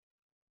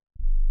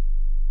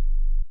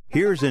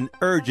Here's an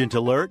urgent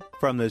alert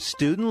from the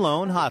Student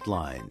Loan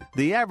Hotline.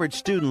 The average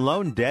student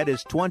loan debt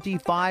is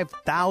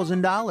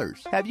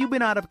 $25,000. Have you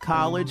been out of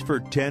college for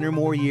 10 or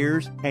more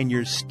years and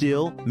you're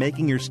still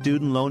making your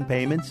student loan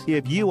payments?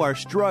 If you are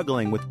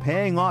struggling with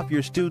paying off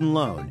your student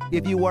loan,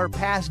 if you are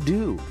past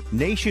due,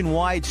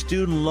 Nationwide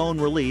Student Loan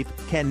Relief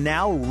can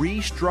now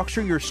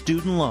restructure your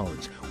student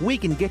loans. We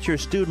can get your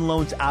student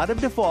loans out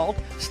of default,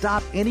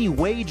 stop any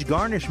wage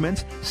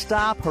garnishments,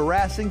 stop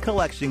harassing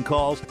collection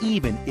calls,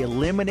 even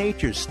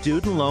eliminate your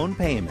student loan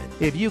payment.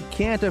 If you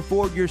can't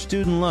afford your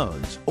student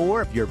loans,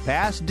 or if you're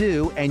past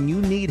due and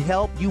you need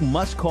help, you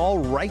must call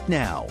right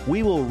now.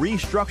 We will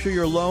restructure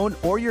your loan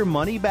or your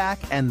money back,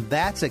 and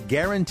that's a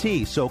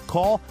guarantee. So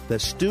call the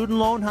Student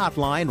Loan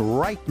Hotline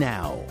right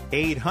now.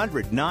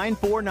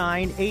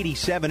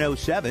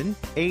 800-949-8707,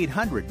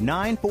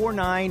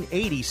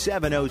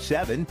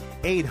 800-949-8707,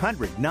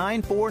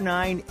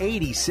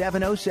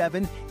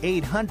 800-949-8707,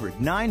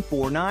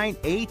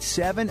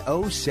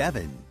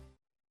 800-949-8707.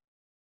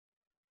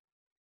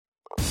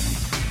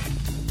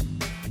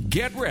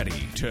 Get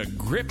ready to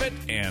grip it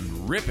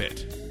and rip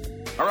it.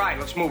 All right,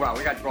 let's move on.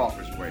 We got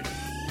golfers waiting.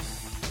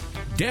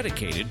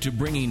 Dedicated to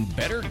bringing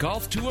better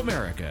golf to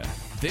America,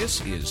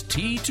 this is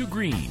Tee to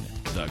Green,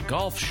 the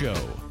golf show.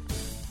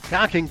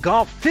 Talking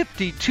golf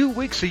 52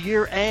 weeks a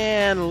year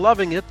and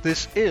loving it.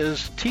 This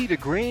is Tee to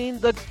Green,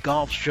 the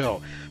golf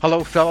show.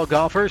 Hello, fellow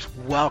golfers.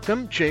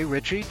 Welcome. Jay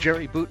Ritchie,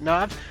 Jerry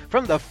Butenov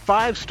from the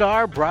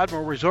 5-star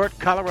Broadmoor Resort,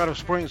 Colorado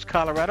Springs,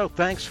 Colorado.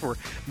 Thanks for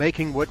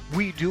making what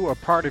we do a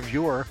part of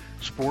your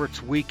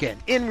sports weekend.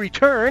 In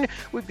return,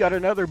 we've got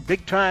another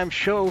big-time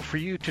show for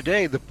you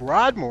today. The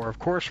Broadmoor, of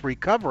course,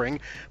 recovering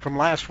from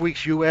last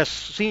week's U.S.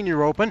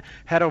 Senior Open,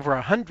 had over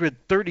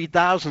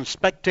 130,000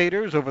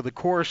 spectators over the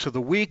course of the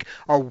week,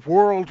 a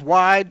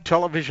worldwide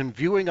television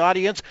viewing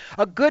audience,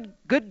 a good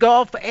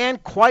golf,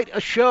 and quite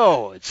a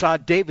show. It saw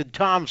David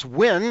Toms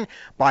win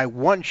by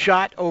one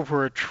shot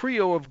over a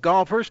trio of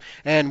golfers,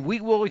 and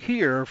we will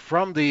hear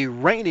from the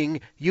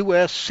reigning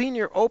U.S.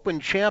 Senior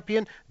Open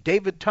champion,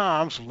 David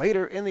Toms,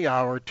 later in the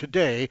hour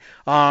today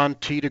on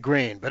Tee to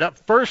Green. But up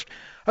first,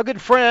 a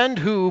good friend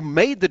who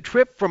made the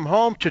trip from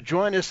home to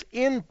join us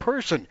in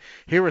person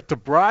here at the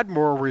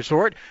Broadmoor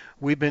Resort.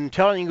 We've been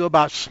telling you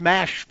about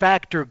Smash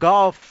Factor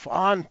Golf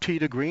on Tee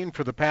to Green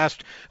for the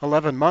past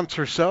 11 months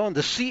or so, and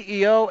the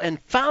CEO and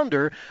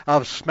founder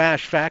of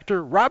Smash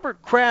Factor,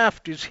 Robert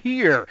Kraft, is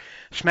here.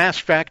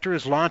 Smash Factor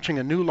is launching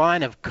a new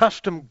line of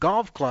custom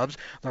golf clubs.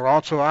 They're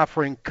also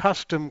offering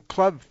custom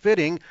club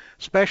fitting,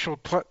 special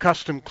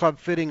custom club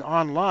fitting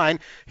online.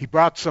 He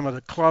brought some of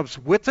the clubs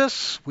with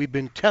us. We've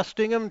been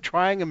testing them,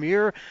 trying them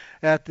here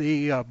at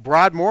the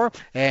Broadmoor,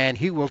 and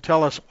he will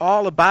tell us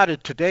all about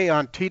it today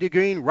on Tee to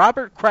Green.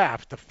 Robert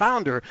Kraft, the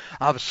founder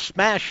of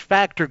Smash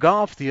Factor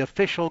Golf, the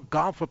official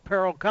golf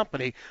apparel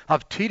company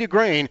of Tee to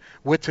Green,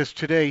 with us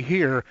today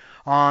here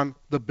on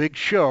the big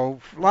show,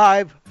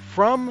 live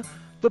from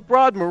the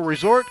Broadmoor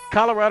Resort,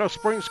 Colorado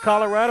Springs,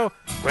 Colorado.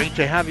 Great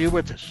to have you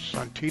with us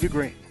on Tee to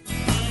Green.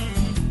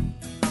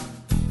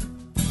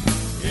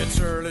 It's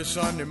early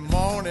Sunday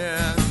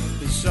morning,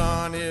 the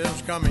sun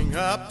is coming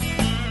up.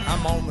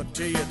 I'm on the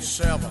tee at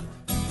 7.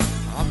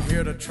 I'm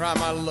here to try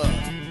my luck.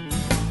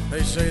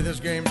 They say this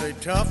game's a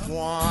tough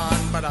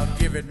one, but I'll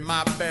give it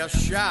my best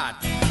shot.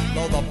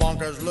 Though the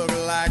bunkers look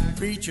like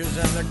beaches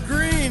and the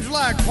greens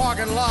like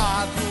parking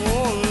lots.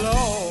 Oh,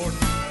 Lord,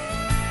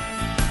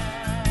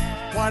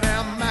 what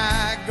am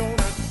I gonna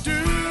do?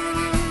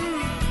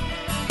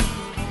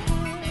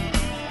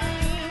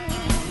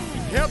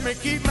 Help me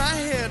keep my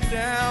head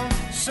down.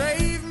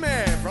 Save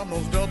me from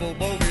those double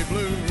bogey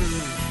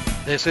blues.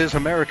 This is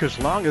America's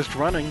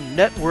longest-running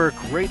network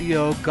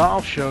radio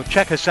golf show.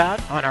 Check us out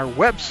on our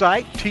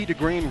website,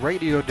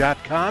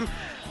 teetogreenradio.com.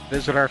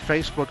 Visit our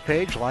Facebook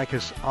page. Like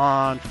us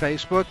on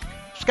Facebook.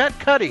 Scott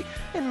Cuddy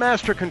in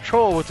Master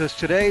Control with us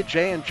today.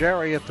 Jay and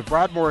Jerry at the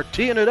Broadmoor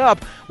teeing it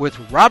up with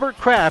Robert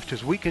Kraft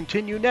as we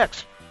continue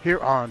next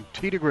here on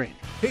Tee to Green.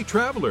 Hey,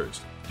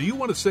 travelers, do you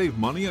want to save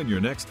money on your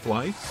next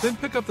flight? Then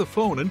pick up the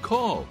phone and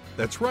call.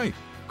 That's right.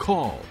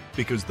 Call,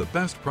 because the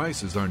best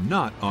prices are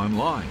not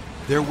online.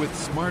 They're with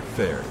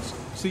SmartFares.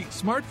 See,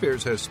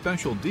 SmartFares has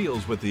special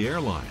deals with the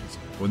airlines.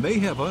 When they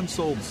have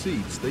unsold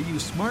seats, they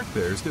use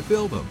SmartFares to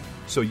fill them.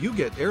 So you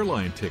get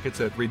airline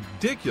tickets at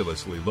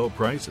ridiculously low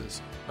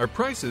prices. Our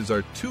prices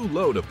are too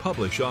low to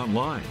publish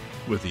online.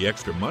 With the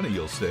extra money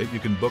you'll save, you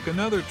can book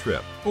another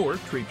trip or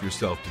treat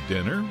yourself to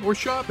dinner or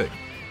shopping.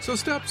 So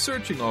stop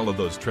searching all of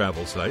those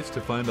travel sites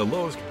to find the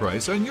lowest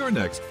price on your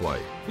next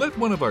flight. Let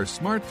one of our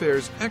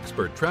SmartFares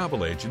expert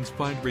travel agents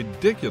find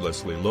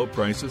ridiculously low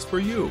prices for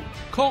you.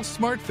 Call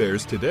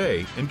SmartFares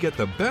today and get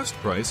the best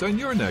price on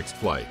your next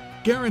flight.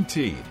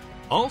 Guaranteed.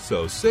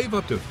 Also, save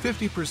up to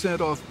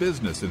 50% off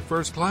business and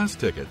first class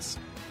tickets.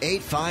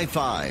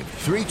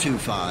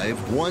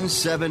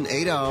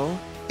 855-325-1780.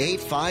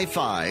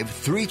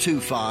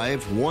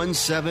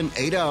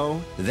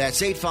 855-325-1780.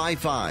 That's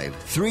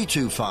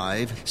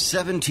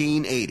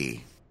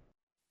 855-325-1780.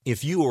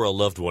 If you or a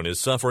loved one is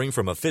suffering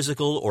from a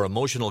physical or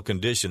emotional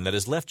condition that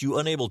has left you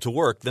unable to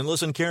work, then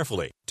listen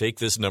carefully. Take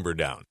this number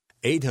down.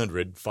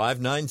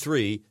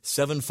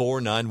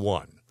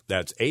 800-593-7491.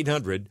 That's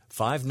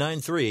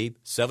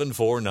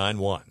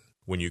 800-593-7491.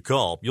 When you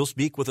call, you'll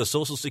speak with a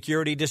Social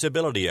Security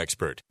disability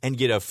expert and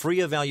get a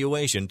free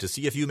evaluation to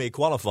see if you may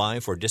qualify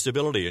for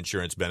disability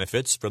insurance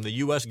benefits from the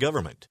U.S.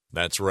 government.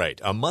 That's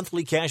right, a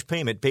monthly cash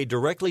payment paid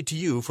directly to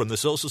you from the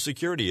Social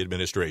Security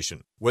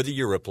Administration. Whether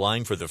you're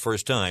applying for the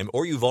first time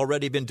or you've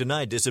already been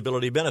denied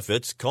disability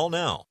benefits, call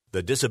now.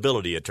 The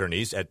disability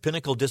attorneys at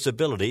Pinnacle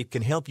Disability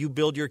can help you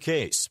build your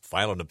case,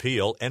 file an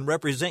appeal, and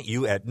represent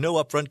you at no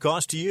upfront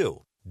cost to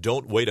you.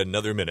 Don't wait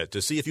another minute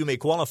to see if you may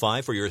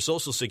qualify for your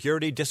Social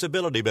Security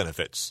disability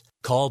benefits.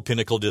 Call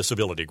Pinnacle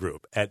Disability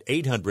Group at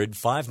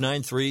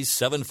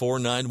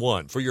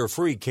 800-593-7491 for your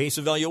free case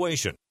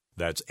evaluation.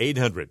 That's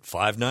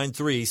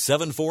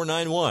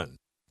 800-593-7491.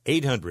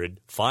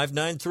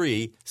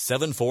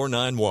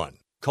 800-593-7491.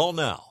 Call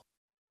now.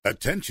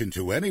 Attention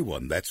to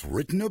anyone that's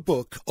written a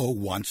book or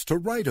wants to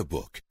write a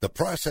book. The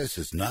process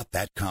is not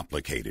that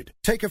complicated.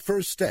 Take a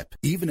first step.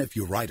 Even if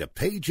you write a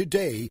page a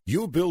day,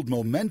 you'll build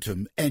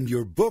momentum and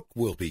your book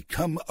will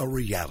become a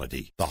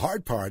reality. The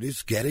hard part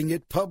is getting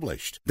it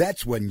published.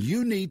 That's when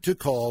you need to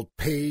call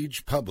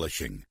Page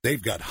Publishing.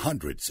 They've got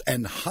hundreds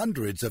and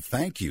hundreds of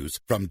thank yous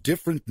from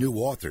different new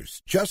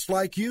authors, just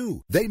like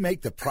you. They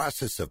make the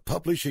process of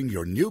publishing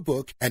your new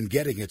book and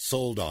getting it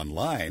sold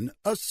online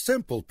a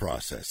simple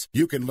process.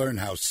 You can learn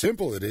how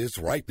simple it is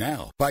right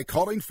now by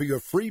calling for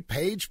your free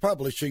Page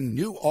Publishing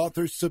New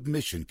Author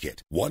Submission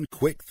Kit. One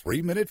quick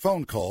 3-minute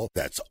phone call,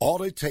 that's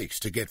all it takes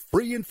to get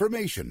free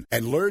information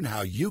and learn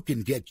how you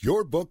can get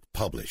your book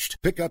published.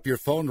 Pick up your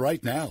phone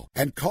right now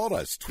and call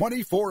us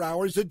 24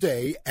 hours a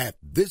day at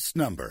this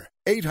number.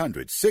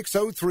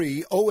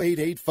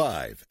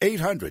 800-603-0885.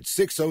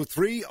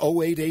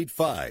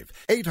 800-603-0885.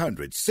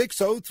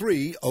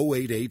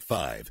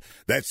 800-603-0885.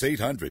 That's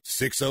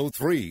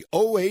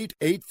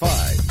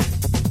 800-603-0885.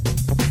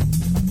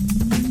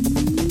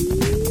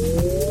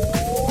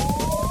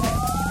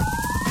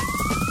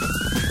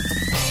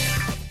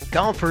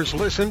 Golfers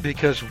listen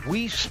because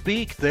we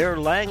speak their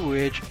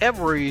language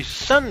every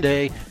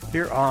Sunday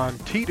here on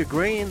Tee to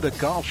Green, the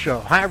Golf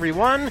Show. Hi,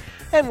 everyone,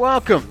 and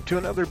welcome to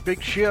another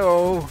big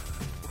show.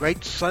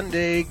 Great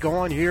Sunday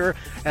going here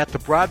at the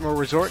Broadmoor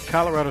Resort,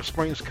 Colorado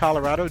Springs,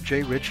 Colorado.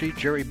 Jay Ritchie,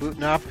 Jerry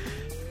Butenoff.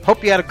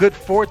 Hope you had a good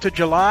 4th of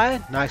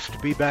July. Nice to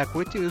be back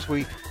with you as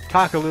we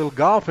talk a little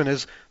golf, and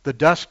as the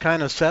dust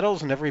kind of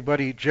settles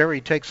and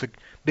Jerry takes a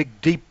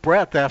big deep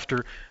breath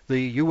after the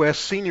U.S.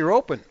 Senior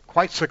Open.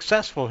 Quite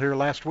successful here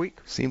last week.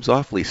 Seems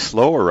awfully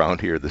slow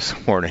around here this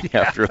morning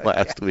after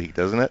last week,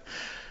 doesn't it?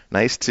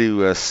 Nice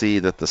to see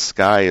that the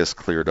sky is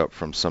cleared up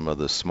from some of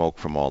the smoke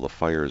from all the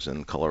fires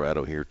in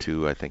Colorado here,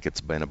 too. I think it's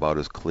been about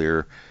as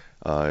clear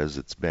as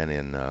it's been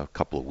in a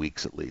couple of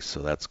weeks at least, so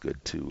that's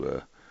good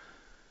to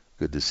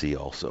see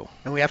also.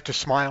 And we have to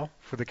smile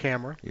for the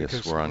camera.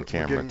 Yes, we're on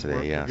camera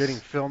today, yes. We're getting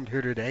filmed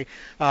here today.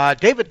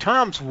 David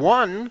Toms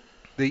won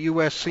the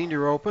U.S.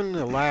 Senior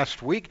Open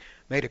last week.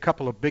 Made a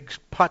couple of big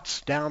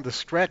putts down the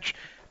stretch.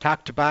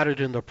 Talked about it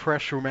in the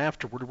press room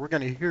afterward. We're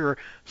going to hear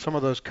some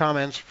of those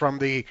comments from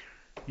the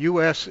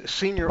U.S.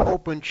 Senior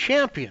Open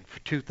champion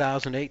for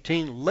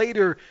 2018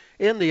 later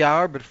in the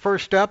hour. But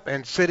first up,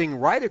 and sitting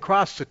right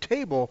across the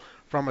table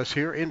from us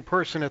here in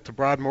person at the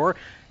Broadmoor,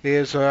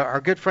 is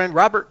our good friend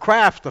Robert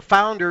Kraft, the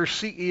founder,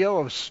 CEO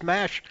of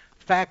Smash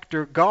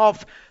Factor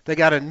Golf. They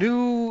got a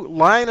new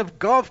line of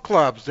golf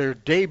clubs. They're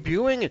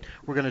debuting, and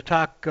we're going to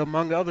talk,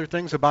 among other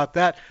things, about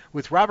that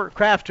with Robert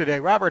Kraft today.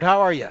 Robert, how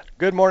are you?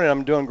 Good morning.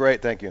 I'm doing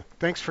great. Thank you.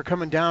 Thanks for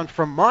coming down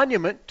from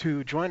Monument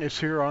to join us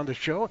here on the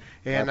show.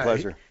 And, my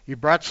pleasure. You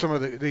brought some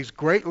of these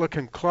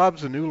great-looking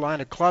clubs, a new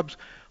line of clubs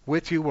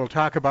with you. We'll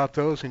talk about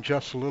those in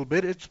just a little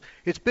bit.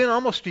 It's been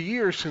almost a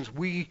year since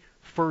we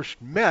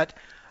first met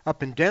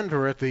up in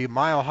Denver at the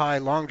Mile High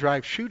Long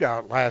Drive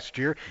Shootout last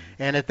year.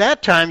 And at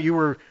that time, you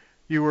were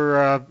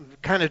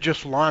kind of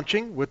just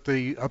launching with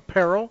the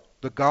apparel,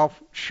 the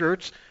golf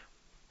shirts,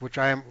 which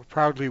I am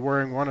proudly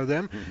wearing one of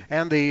them,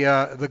 and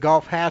the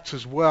golf hats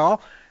as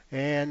well.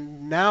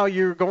 And now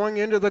you're going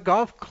into the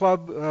golf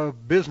club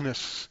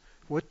business.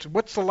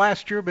 What's the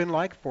last year been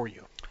like for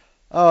you?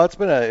 Oh, it's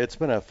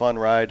been a fun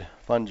ride,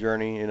 fun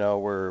journey. You know,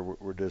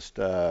 we're just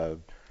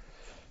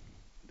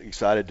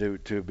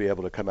excited to be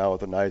able to come out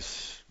with a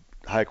nice,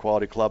 high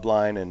quality club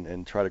line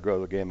and try to grow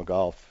the game of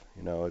golf.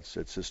 You know, it's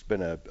just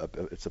been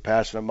it's a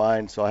passion of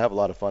mine, so I have a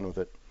lot of fun with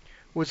it.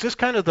 Was this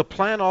kind of the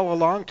plan all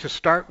along to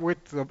start with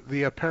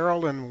the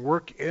apparel and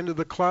work into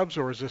the clubs,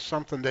 or is this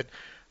something that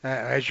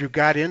as you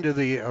got into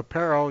the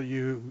apparel,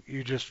 you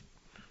just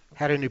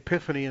had an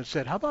epiphany and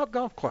said, how about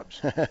golf clubs?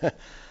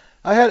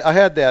 I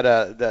had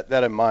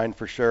that in mind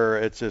for sure.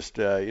 It's just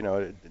you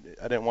know,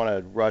 I didn't want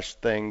to rush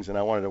things, and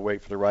I wanted to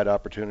wait for the right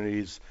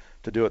opportunities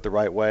to do it the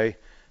right way.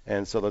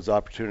 And so those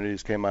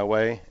opportunities came my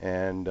way,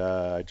 and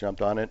I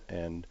jumped on it,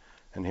 and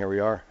here we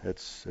are.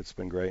 It's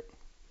been great.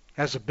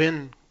 Has it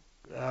been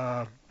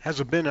has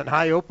it been an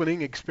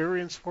eye-opening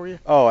experience for you?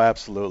 Oh,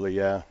 absolutely,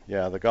 yeah.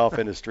 The golf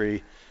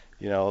industry,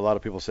 a lot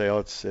of people say, oh,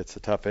 it's a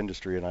tough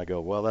industry, and I go,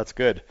 well, that's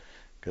good,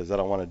 because I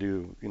don't want to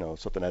do,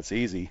 something that's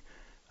easy.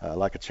 I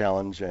like a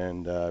challenge,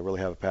 and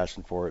really have a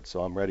passion for it.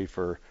 So I'm ready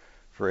for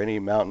any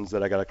mountains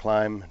that I got to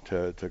climb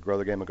to grow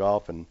the game of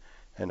golf, and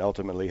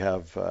ultimately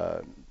have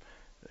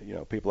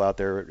people out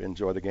there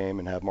enjoy the game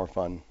and have more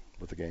fun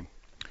with the game.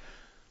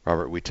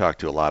 Robert, we talk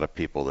to a lot of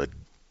people that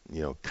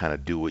kind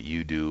of do what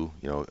you do,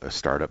 a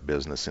startup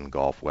business in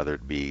golf, whether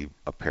it be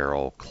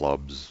apparel,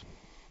 clubs,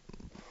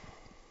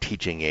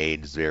 teaching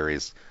aids,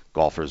 various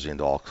golfers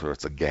into all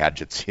sorts of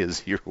gadgets,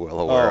 as you're well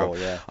aware of.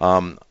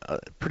 Yeah.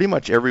 Pretty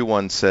much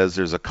everyone says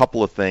there's a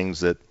couple of things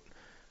that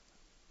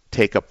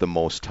take up the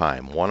most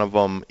time. One of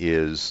them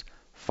is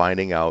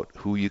finding out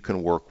who you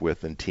can work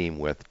with and team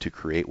with to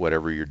create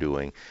whatever you're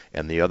doing,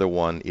 and the other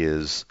one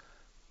is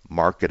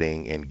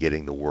marketing and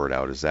getting the word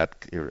out.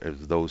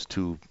 Have those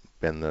two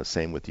been the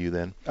same with you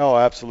then? Oh,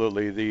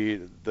 absolutely.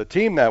 The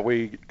team that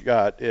we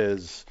got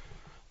is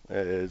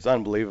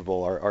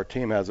unbelievable. Our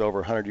team has over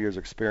 100 years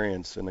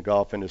experience in the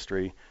golf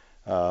industry.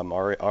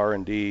 Our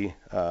R&D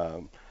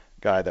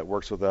guy that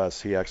works with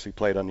us, he actually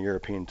played on the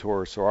European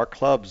Tour. So our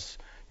clubs,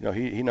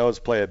 he knows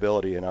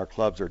playability, and our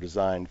clubs are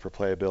designed for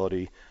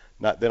playability.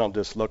 They don't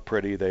just look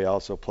pretty, they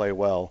also play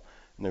well.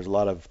 And there's a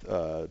lot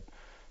of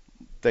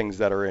things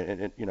that are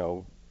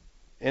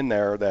in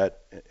there that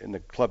in the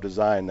club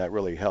design that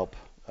really help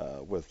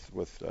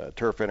with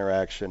turf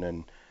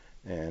interaction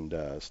and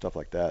stuff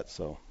like that.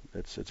 So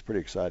it's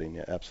pretty exciting.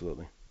 Yeah,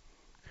 absolutely.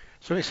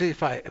 So let me see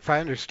if I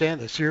understand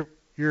this.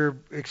 Your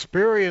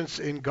experience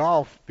in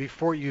golf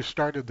before you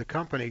started the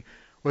company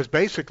was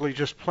basically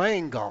just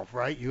playing golf,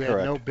 right? You had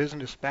Correct. No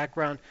business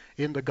background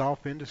in the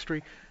golf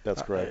industry.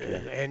 That's correct. Yeah.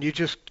 And you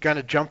just kind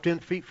of jumped in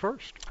feet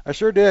first. I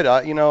sure did.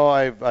 I'm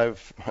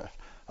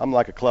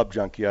like a club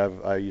junkie.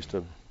 I used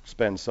to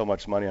spend so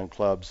much money on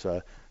clubs.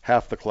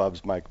 Half the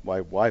clubs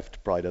my wife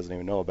probably doesn't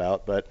even know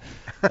about, but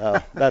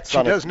that's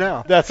she does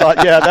now. That's on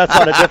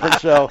a different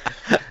show.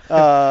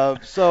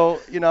 So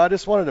I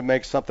just wanted to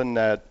make something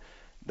that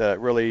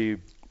really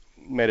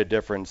made a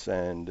difference,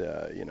 and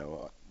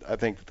I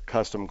think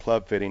custom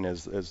club fitting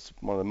is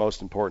one of the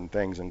most important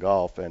things in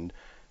golf. And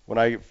when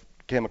I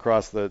came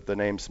across the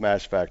name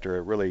Smash Factor,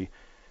 it really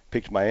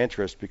piqued my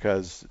interest,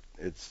 because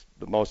it's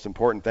the most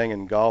important thing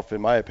in golf, in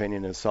my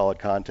opinion, is solid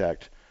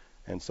contact.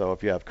 And so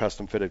if you have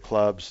custom fitted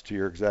clubs to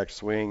your exact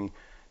swing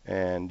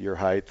and your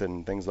height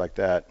and things like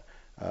that,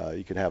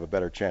 you can have a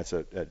better chance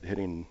at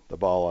hitting the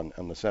ball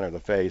on the center of the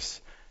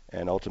face,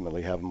 and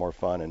ultimately having more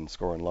fun and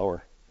scoring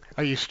lower.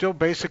 Are you still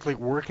basically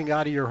working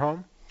out of your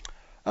home?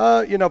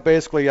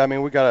 Basically,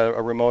 we got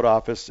a remote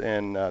office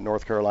in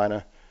North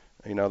Carolina.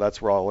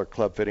 That's where all our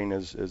club fitting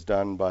is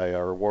done by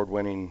our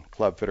award-winning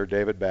club fitter,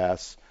 David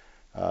Bass.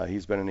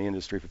 He's been in the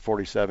industry for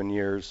 47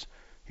 years.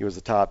 He was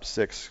the top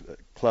 6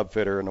 club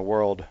fitter in the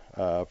world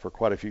for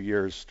quite a few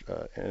years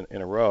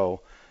in a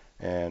row.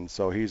 And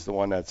so he's the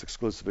one that's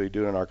exclusively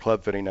doing our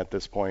club fitting at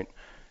this point.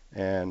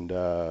 And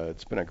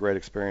it's been a great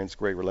experience,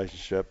 great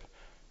relationship,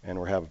 and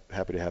we're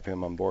happy to have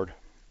him on board.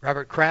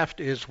 Robert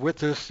Kraft is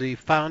with us, the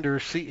founder,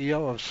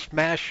 CEO of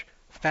Smash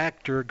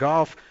Factor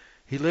Golf.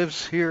 He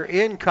lives here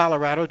in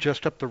Colorado,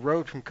 just up the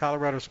road from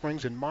Colorado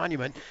Springs and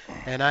Monument.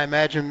 And I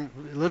imagine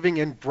living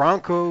in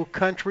Bronco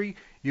country,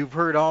 you've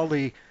heard all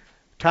the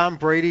Tom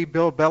Brady,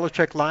 Bill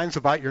Belichick lines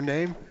about your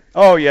name?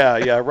 Oh,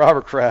 yeah,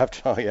 Robert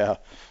Kraft. Oh, yeah,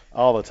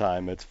 all the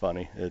time. It's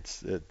funny.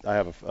 I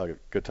have a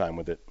good time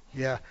with it.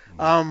 Yeah.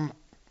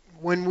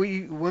 When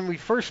we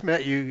first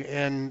met you,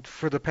 and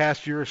for the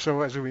past year or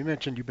so, as we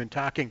mentioned, you've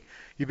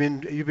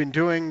been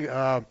doing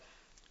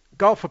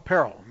golf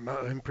apparel,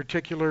 in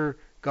particular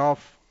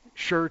golf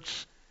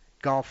shirts,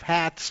 golf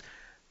hats.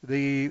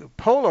 The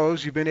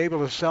polos you've been able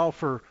to sell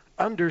for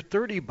under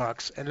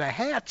 $30, and the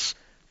hats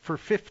for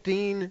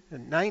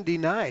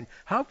 $15.99.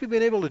 How have you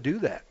been able to do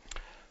that?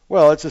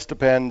 Well, it just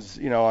depends,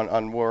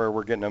 on where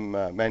we're getting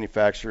them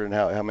manufactured and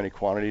how many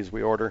quantities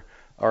we order.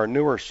 Our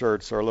newer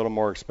shirts are a little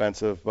more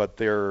expensive, but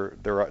they're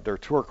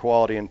tour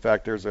quality. In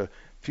fact, there's a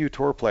few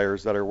tour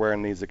players that are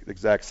wearing these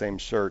exact same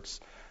shirts,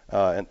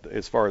 and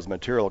as far as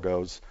material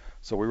goes.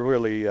 So we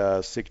really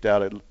seeked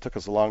out. It took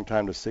us a long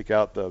time to seek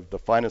out the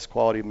finest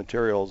quality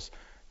materials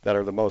that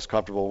are the most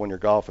comfortable when you're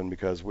golfing,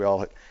 because we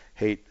all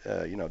hate,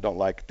 don't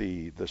like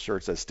the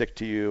shirts that stick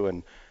to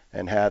you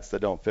and hats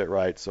that don't fit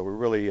right. So we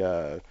really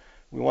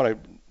we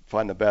want to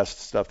find the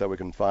best stuff that we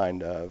can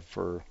find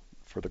for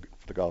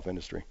the golf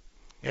industry.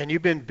 And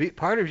you've been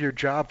part of your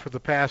job for the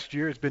past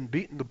year has been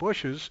beating the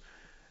bushes,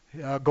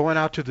 going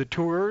out to the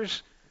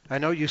tours. I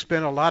know you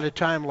spent a lot of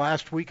time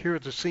last week here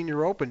at the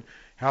Senior Open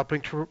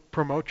helping to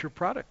promote your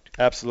product.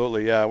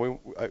 Absolutely, yeah. We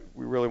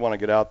really want to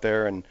get out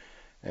there, and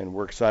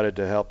we're excited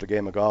to help the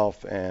game of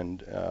golf.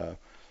 And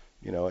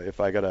if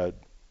I gotta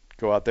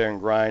go out there and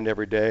grind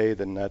every day,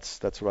 then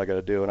that's what I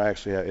gotta do. And I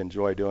actually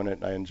enjoy doing it.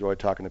 I enjoy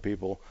talking to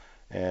people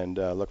and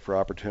look for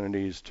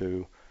opportunities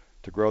to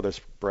grow this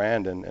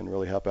brand and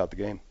really help out the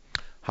game.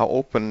 How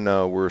open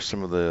were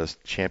some of the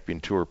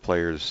Champion Tour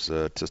players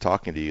to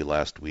talking to you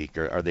last week?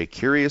 Are they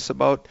curious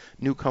about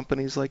new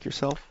companies like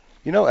yourself?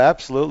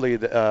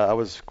 Absolutely. I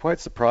was quite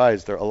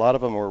surprised. A lot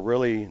of them were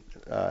really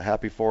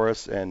happy for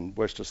us and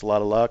wished us a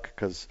lot of luck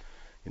because,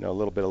 a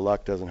little bit of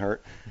luck doesn't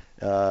hurt.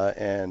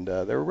 And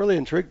they were really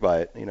intrigued by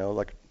it,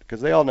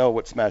 because they all know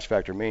what smash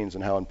factor means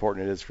and how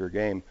important it is for your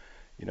game,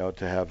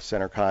 to have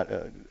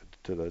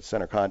the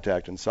center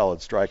contact and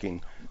solid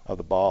striking of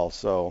the ball.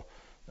 So,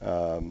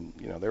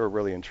 they were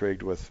really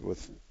intrigued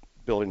with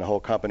building a whole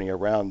company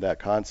around that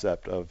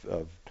concept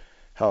of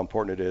how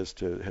important it is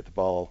to hit the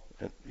ball,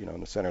 in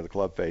the center of the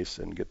club face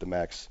and get the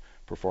max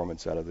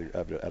performance out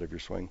of your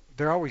swing.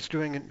 They're always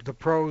doing the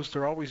pros.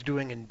 They're always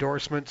doing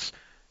endorsements,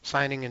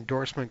 signing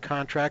endorsement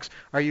contracts.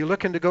 Are you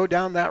looking to go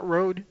down that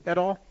road at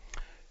all?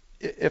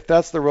 If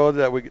that's the road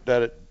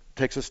that it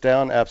takes us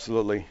down,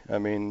 absolutely. I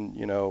mean,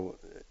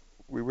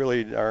 we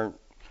really don't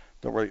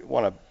really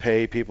want to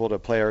pay people to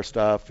play our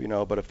stuff,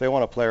 but if they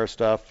want to play our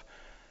stuff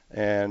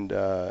and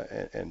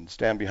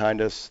stand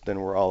behind us, then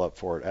we're all up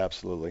for it,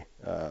 absolutely.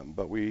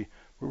 But we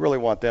really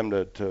want them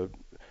to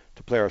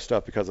play our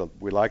stuff because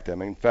we like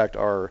them. In fact,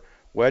 our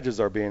wedges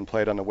are being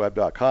played on the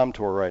web.com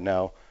tour right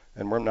now,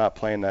 and we're not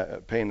paying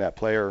that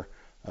player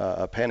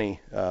a penny.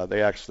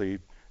 They actually,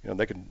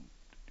 they can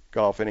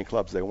golf any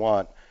clubs they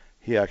want.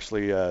 He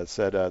actually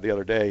said the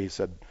other day, he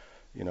said,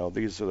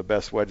 these are the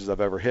best wedges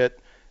I've ever hit,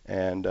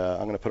 and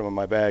I'm going to put them in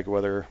my bag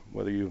whether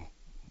you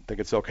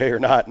think it's okay or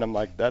not. And I'm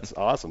like, that's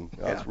awesome.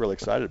 I was really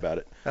excited about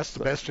it. That's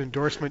the best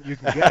endorsement you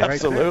can get, right?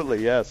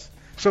 Absolutely, yes.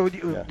 So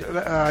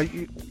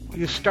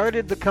you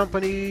started the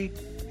company,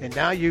 and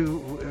now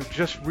you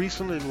just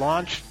recently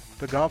launched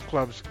the golf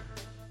clubs.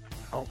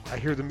 Oh, I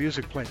hear the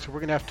music playing, so we're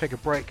going to have to take a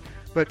break.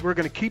 But we're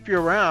going to keep you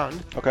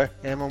around. Okay.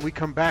 And when we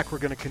come back, we're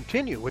going to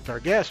continue with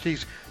our guest.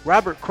 He's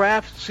Robert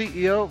Kraft,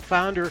 CEO,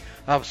 founder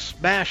of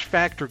Smash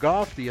Factor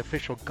Golf, the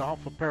official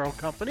golf apparel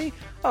company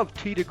of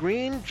Tee to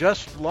Green,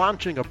 just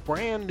launching a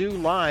brand new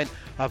line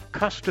of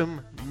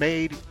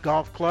custom-made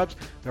golf clubs.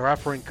 They're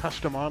offering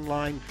custom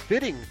online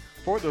fitting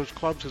for those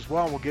clubs as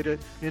well. We'll get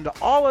into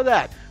all of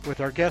that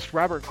with our guest,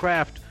 Robert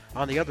Kraft,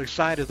 on the other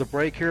side of the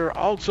break here.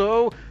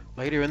 Also,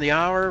 later in the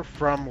hour,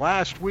 from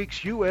last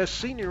week's U.S.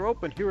 Senior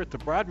Open here at the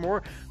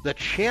Broadmoor, the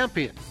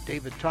champion,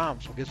 David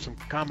Toms. We'll get some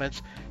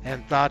comments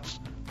and thoughts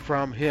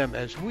from him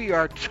as we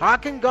are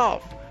talking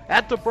golf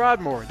at the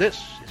Broadmoor. This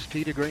is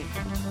Tee to Green.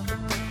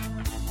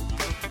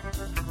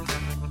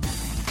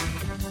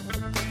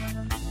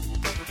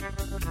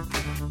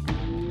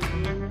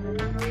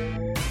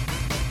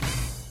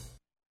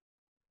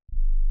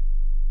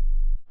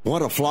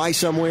 Want to fly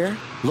somewhere?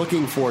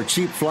 Looking for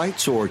cheap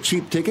flights or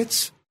cheap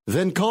tickets?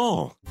 Then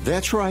call.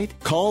 That's right.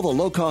 Call the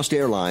low-cost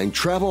airline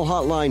travel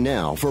hotline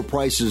now for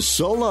prices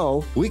so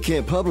low we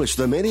can't publish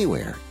them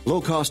anywhere.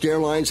 Low Cost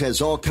Airlines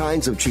has all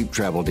kinds of cheap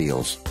travel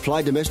deals.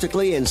 Fly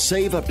domestically and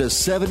save up to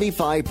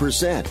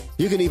 75%.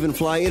 You can even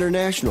fly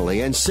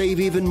internationally and save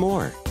even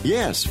more.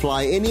 Yes,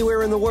 fly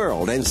anywhere in the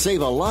world and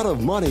save a lot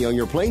of money on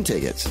your plane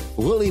tickets.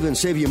 We'll even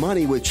save you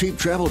money with cheap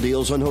travel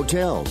deals on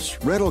hotels,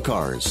 rental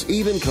cars,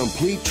 even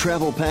complete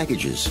travel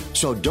packages.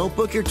 So don't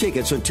book your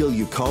tickets until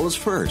you call us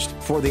first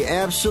for the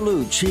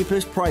absolute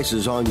cheapest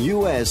prices on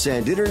U.S.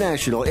 and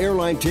international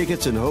airline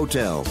tickets and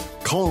hotels.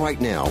 Call right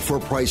now for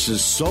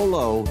prices so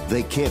low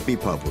they can't be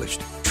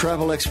published.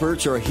 Travel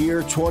experts are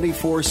here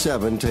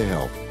 24/7 to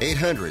help.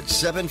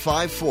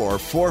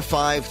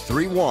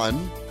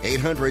 800-754-4531.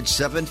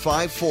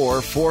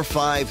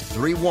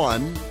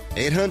 800-754-4531.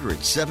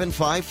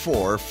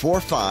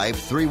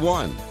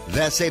 800-754-4531.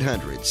 That's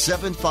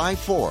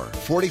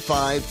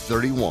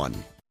 800-754-4531.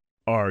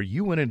 Are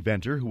you an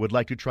inventor who would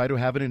like to try to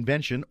have an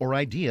invention or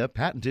idea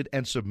patented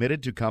and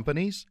submitted to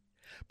companies,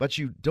 but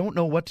you don't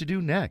know what to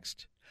do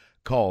next?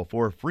 Call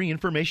for free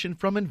information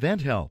from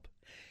InventHelp.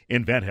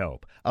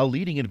 InventHelp, a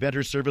leading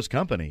inventor service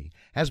company,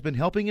 has been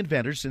helping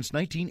inventors since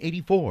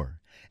 1984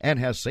 and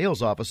has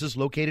sales offices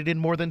located in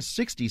more than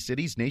 60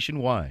 cities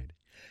nationwide.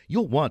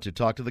 You'll want to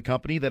talk to the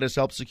company that has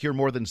helped secure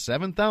more than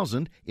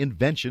 7,000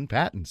 invention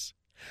patents.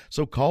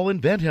 So call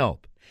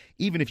InventHelp.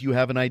 Even if you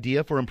have an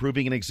idea for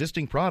improving an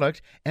existing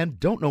product and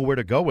don't know where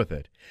to go with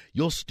it,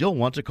 you'll still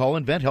want to call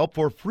InventHelp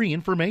for free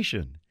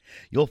information.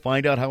 You'll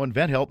find out how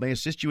InventHelp may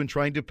assist you in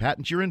trying to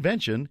patent your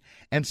invention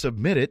and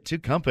submit it to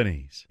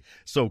companies.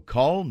 So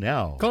call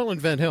now. Call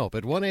InventHelp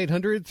at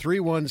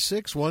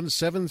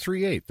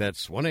 1-800-316-1738.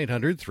 That's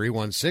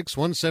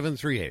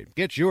 1-800-316-1738.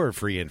 Get your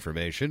free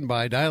information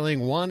by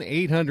dialing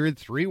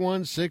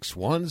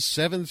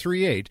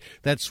 1-800-316-1738.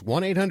 That's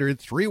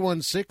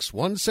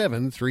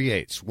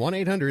 1-800-316-1738.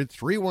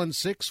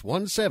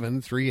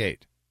 1-800-316-1738.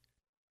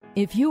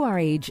 If you are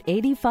age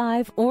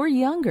 85 or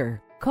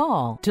younger,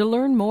 Call to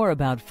learn more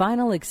about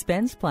final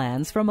expense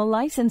plans from a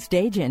licensed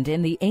agent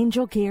in the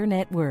Angel Care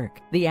Network.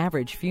 The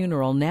average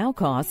funeral now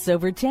costs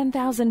over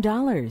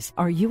 $10,000.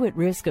 Are you at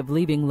risk of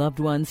leaving loved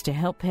ones to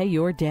help pay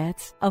your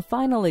debts? A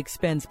final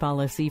expense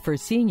policy for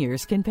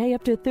seniors can pay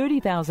up to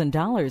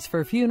 $30,000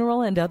 for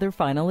funeral and other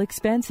final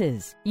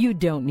expenses. You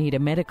don't need a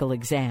medical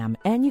exam,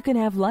 and you can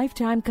have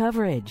lifetime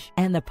coverage,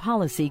 and the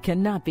policy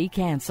cannot be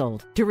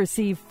canceled. To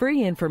receive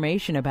free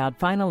information about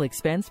final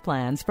expense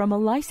plans from a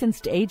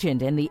licensed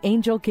agent in the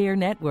Angel Care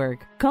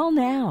Network, call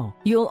now.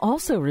 You'll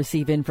also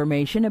receive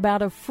information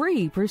about a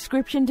free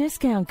prescription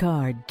discount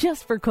card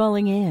just for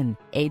calling in.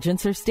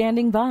 Agents are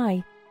standing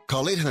by.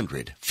 Call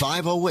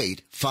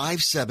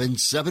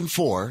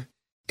 800-508-5774.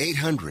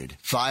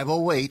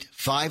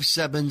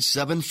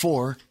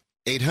 800-508-5774.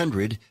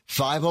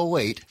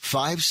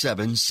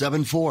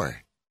 800-508-5774.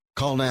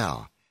 Call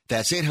now.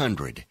 That's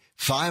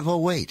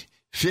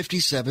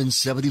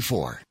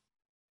 800-508-5774.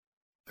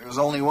 There's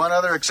only one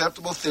other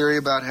acceptable theory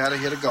about how to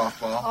hit a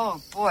golf ball.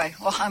 Oh, boy.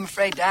 Well, I'm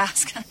afraid to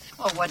ask.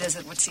 Well, what is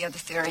it? What's the other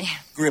theory?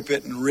 Grip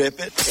it and rip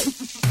it.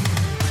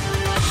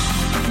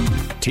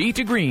 Tee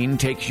to Green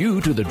takes you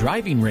to the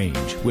driving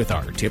range with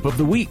our tip of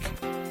the week.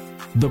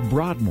 The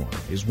Broadmoor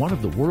is one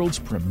of the world's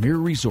premier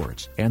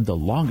resorts and the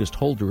longest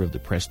holder of the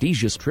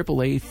prestigious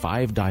AAA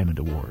 5 Diamond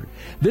Award.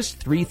 This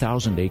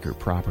 3,000-acre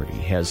property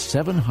has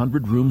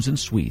 700 rooms and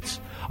suites,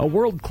 a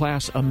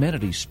world-class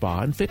amenity spa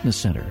and fitness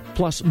center,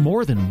 plus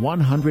more than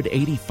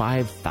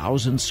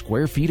 185,000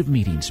 square feet of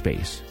meeting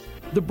space.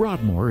 The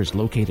Broadmoor is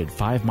located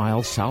 5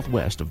 miles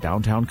southwest of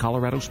downtown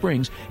Colorado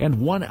Springs and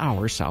 1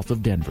 hour south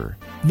of Denver.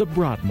 The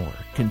Broadmoor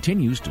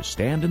continues to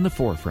stand in the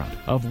forefront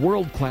of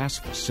world-class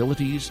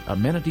facilities,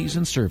 amenities,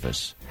 and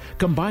service,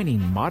 combining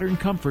modern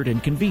comfort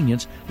and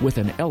convenience with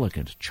an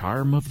elegant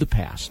charm of the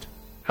past.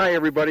 Hi,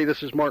 everybody.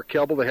 This is Mark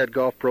Kelble, the head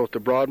golf pro at the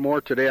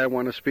Broadmoor. Today I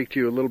want to speak to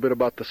you a little bit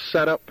about the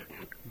setup,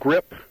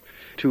 grip,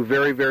 two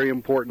very, very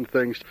important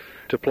things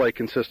to play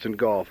consistent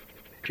golf.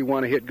 If you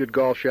want to hit good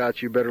golf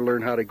shots, you better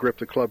learn how to grip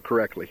the club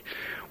correctly.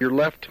 Your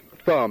left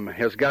thumb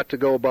has got to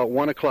go about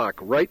 1 o'clock.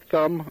 Right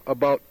thumb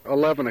about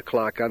 11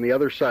 o'clock on the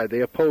other side. They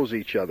oppose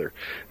each other.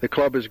 The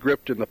club is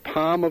gripped in the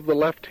palm of the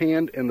left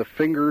hand and the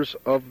fingers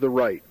of the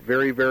right.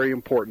 Very, very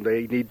important.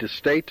 They need to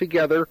stay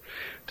together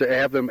to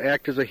have them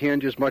act as a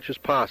hinge as much as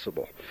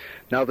possible.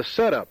 Now the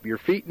setup. Your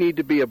feet need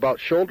to be about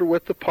shoulder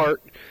width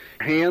apart.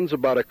 Hands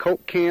about a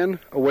Coke can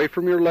away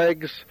from your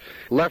legs.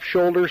 Left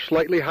shoulder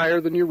slightly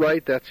higher than your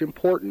right. That's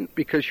important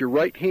because your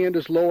right hand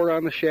is lower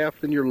on the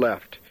shaft than your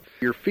left.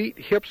 Your feet,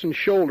 hips, and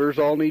shoulders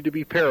all need to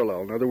be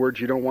parallel. In other words,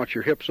 you don't want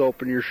your hips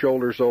open, your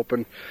shoulders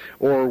open,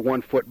 or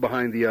 1 foot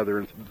behind the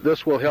other.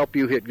 This will help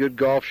you hit good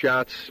golf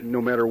shots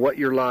no matter what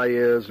your lie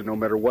is, and no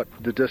matter what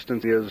the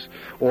distance is,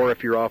 or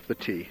if you're off the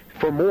tee.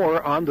 For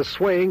more on the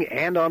swing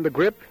and on the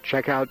grip,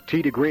 check out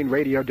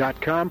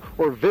teetogreenradio.com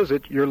or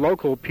visit your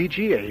local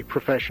PGA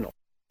professional.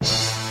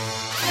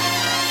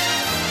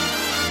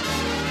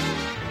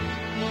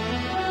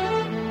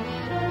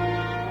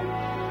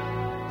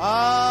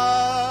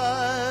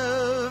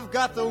 I've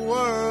got the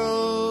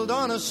world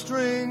on a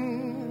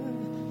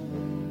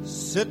string,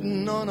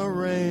 sitting on a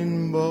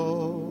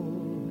rainbow.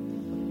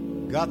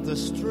 Got the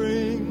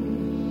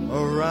string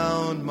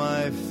around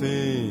my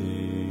finger.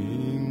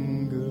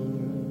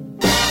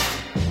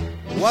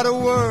 What a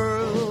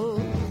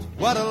world,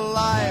 what a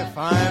life,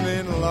 I'm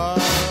in love.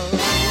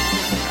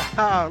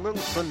 A little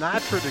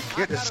Sinatra to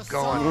get us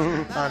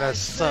going on a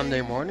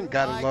Sunday morning.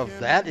 Gotta love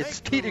that.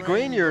 It's Tee to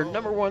Green, your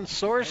number one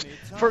source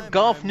for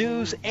golf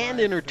news and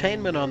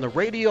entertainment on the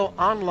radio,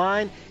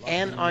 online,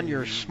 and on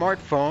your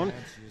smartphone.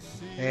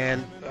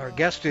 And our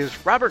guest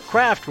is Robert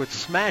Kraft with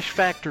Smash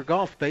Factor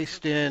Golf,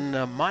 based in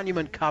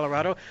Monument,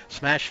 Colorado.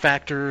 Smash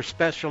Factor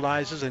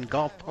specializes in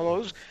golf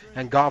polos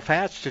and golf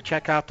hats. To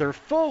check out their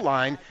full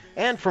line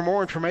and for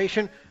more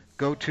information,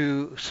 go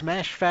to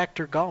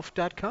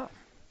smashfactorgolf.com.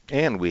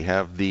 And we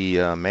have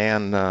the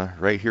man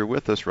right here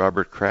with us,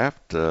 Robert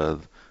Kraft,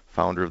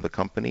 founder of the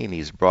company, and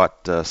he's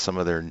brought some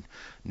of their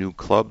new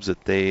clubs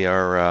that they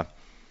are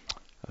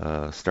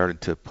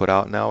started to put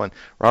out now. And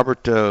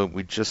Robert,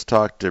 we just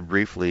talked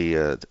briefly,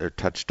 or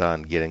touched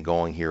on getting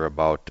going here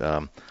about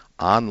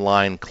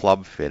online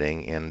club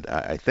fitting, and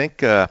I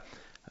think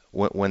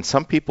when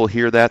some people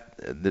hear that,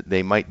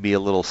 they might be a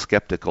little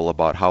skeptical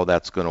about how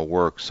that's going to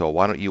work. So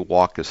why don't you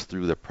walk us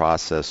through the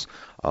process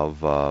of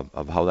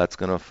how that's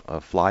going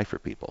to fly for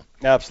people?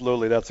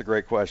 Absolutely, that's a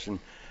great question.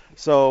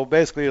 So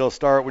basically, it'll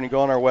start when you go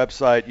on our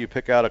website. You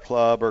pick out a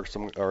club or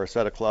a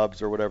set of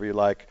clubs or whatever you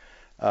like.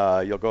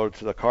 You'll go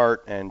to the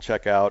cart and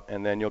check out,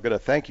 and then you'll get a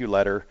thank you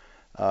letter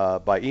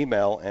by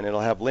email, and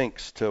it'll have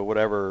links to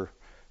whatever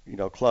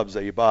clubs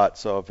that you bought.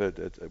 So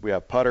if we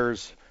have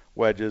putters,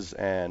 wedges,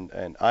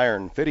 and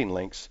iron fitting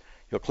links,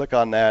 you'll click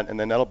on that, and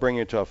then that'll bring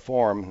you to a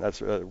form.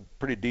 That's a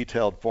pretty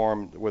detailed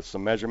form with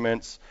some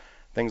measurements,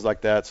 things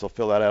like that. So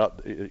fill that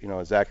out,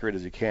 as accurate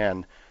as you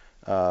can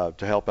to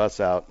help us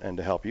out and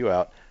to help you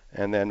out.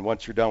 And then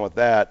once you're done with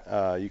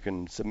that, you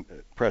can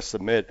press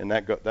submit, and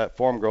that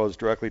form goes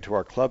directly to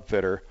our club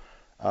fitter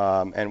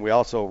And we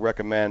also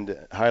recommend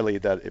highly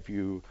that if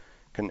you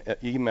can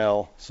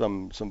email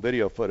some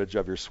video footage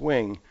of your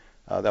swing,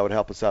 that would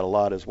help us out a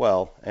lot as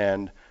well.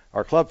 And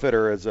our club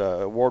fitter is a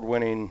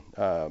award-winning,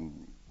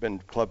 been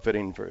club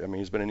fitting for,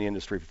 he's been in the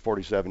industry for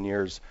 47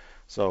 years.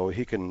 So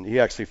he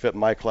actually fit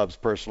my clubs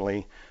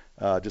personally,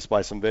 just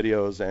by some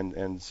videos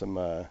and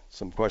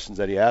some questions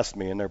that he asked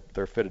me, and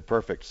they're fitted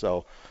perfect.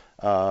 So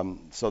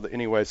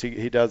anyways,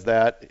 he does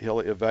that. He'll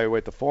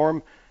evaluate the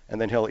form, and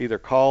then he'll either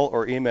call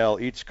or email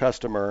each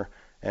customer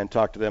and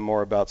talk to them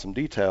more about some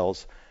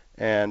details.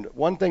 And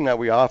one thing that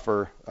we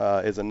offer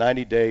is a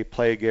 90-day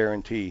play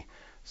guarantee.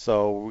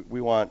 So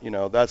we want,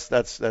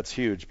 that's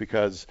huge,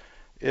 because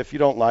if you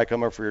don't like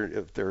them, or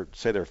if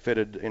they're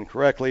fitted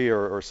incorrectly,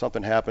 or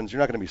something happens, you're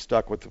not going to be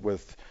stuck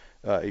with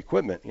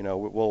equipment.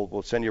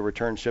 We'll send you a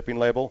return shipping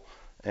label,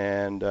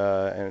 and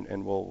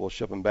we'll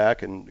ship them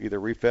back and either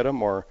refit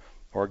them or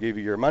give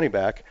you your money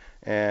back.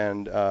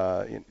 And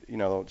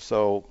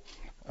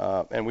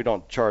and we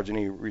don't charge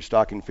any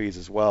restocking fees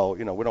as well.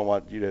 We don't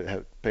want you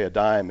to pay a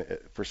dime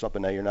for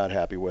something that you're not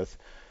happy with.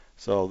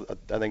 So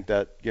I think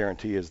that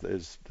guarantee is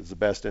the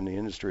best in the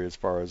industry as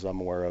far as I'm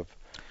aware of.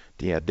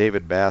 Yeah,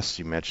 David Bass,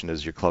 you mentioned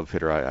as your club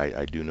fitter.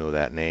 I do know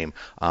that name.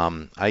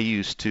 I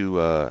used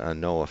to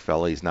know a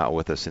fella, he's not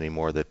with us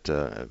anymore,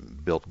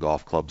 that built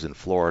golf clubs in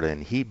Florida,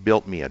 and he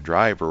built me a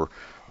driver,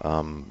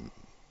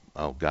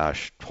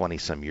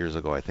 20-some years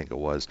ago, I think it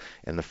was.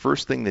 And the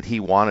first thing that he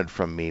wanted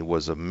from me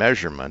was a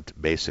measurement,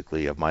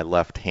 basically, of my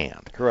left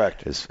hand.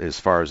 Correct. As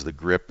far as the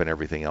grip and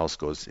everything else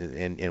goes.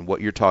 And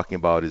what you're talking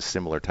about is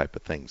similar type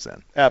of things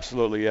then.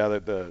 Absolutely, yeah.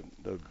 The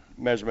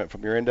measurement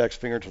from your index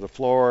finger to the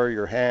floor,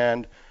 your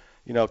hand.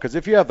 Because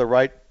if you have the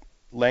right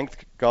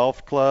length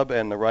golf club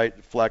and the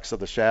right flex of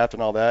the shaft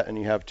and all that, and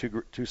you have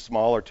too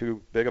small or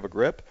too big of a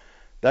grip,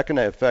 that can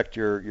affect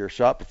your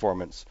shot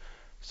performance.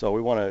 So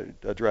we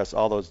want to address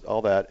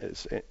all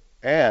that,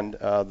 and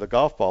the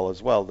golf ball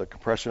as well, the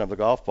compression of the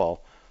golf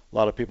ball. A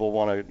lot of people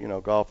want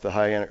to golf the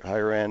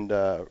higher end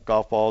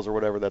golf balls or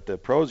whatever that the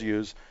pros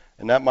use,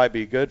 and that might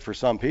be good for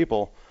some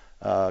people,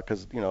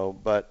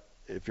 but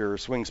if your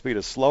swing speed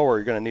is slower,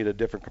 you're going to need a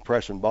different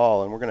compression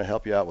ball, and we're going to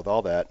help you out with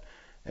all that.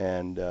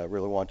 And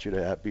really want you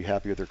to be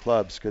happy with your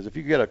clubs, because if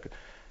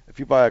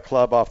you buy a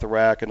club off the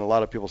rack, and a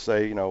lot of people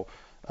say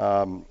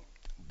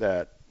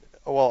that,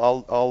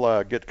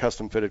 I'll get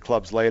custom fitted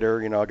clubs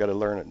later, I got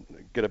to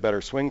get a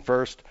better swing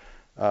first.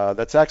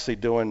 That's actually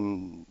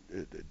doing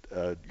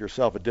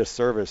yourself a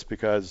disservice,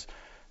 because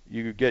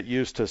you get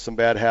used to some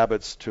bad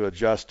habits to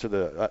adjust to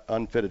the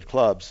unfitted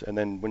clubs, and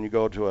then when you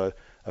go to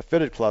a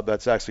fitted club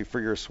that's actually for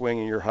your swing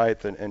and your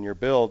height and your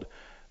build,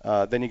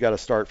 then you got to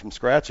start from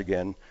scratch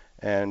again.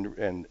 And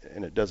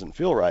it doesn't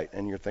feel right,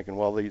 and you're thinking,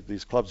 well,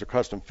 these clubs are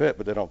custom fit,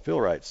 but they don't feel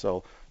right.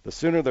 So the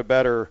sooner the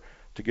better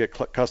to get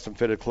custom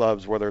fitted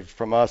clubs, whether it's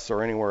from us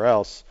or anywhere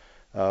else,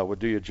 would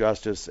do you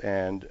justice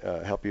and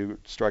help you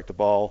strike the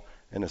ball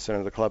in the center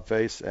of the club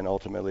face and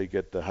ultimately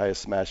get the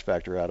highest smash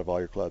factor out of all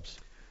your clubs.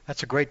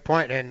 That's a great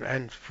point.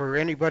 And for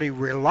anybody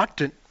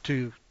reluctant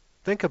to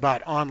think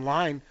about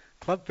online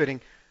club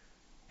fitting,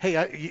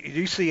 hey,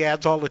 you see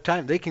ads all the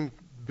time. They can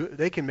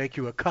make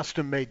you a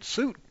custom-made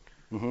suit.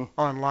 Mm-hmm.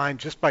 Online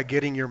just by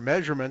getting your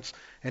measurements,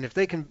 and if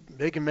they can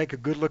make a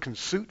good looking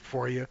suit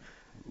for you,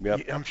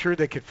 yep. I'm sure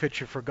they could fit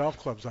you for golf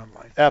clubs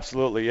online.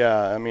 Absolutely,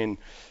 yeah.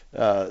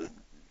 The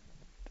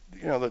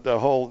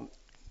whole,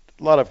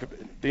 a lot of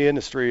the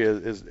industry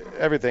is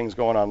everything's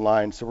going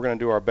online, so we're going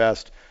to do our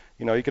best.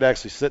 You could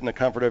actually sit in the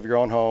comfort of your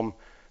own home,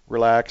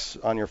 relax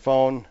on your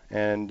phone,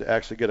 and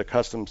actually get a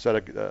custom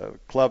set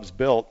of clubs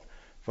built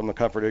from the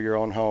comfort of your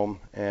own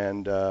home,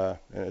 and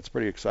it's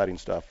pretty exciting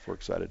stuff. We're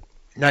excited.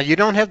 Now, you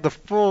don't have the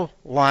full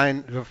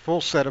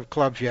set of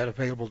clubs yet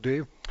available, do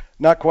you?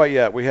 Not quite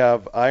yet. We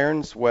have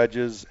irons,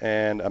 wedges,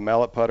 and a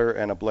mallet putter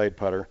and a blade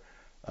putter.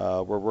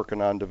 We're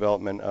working on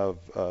development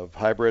of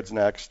hybrids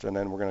next, and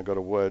then we're going to go to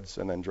woods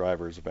and then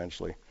drivers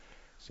eventually.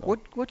 So.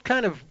 What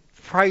kind of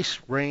price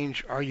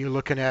range are you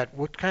looking at?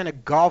 What kind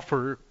of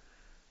golfer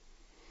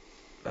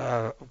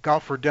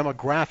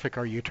demographic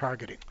are you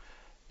targeting?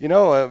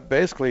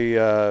 Basically,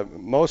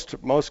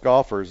 most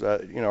golfers,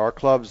 our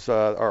clubs,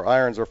 our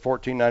irons are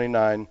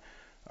 $14.99.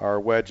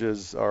 Our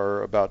wedges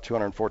are about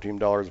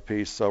 $214 a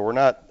piece. So we're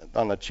not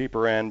on the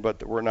cheaper end,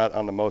 but we're not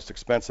on the most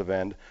expensive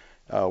end.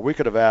 We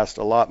could have asked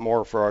a lot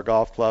more for our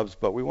golf clubs,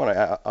 but we want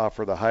to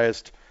offer the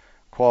highest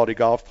quality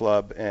golf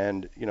club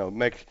and,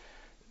 make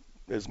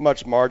as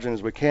much margin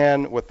as we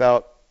can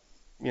without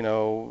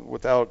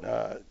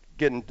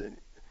getting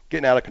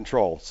out of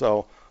control.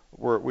 So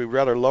we'd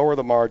rather lower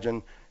the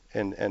margin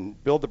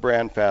and build the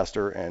brand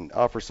faster and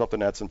offer something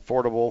that's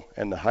affordable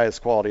and the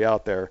highest quality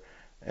out there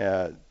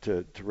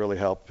to really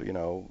help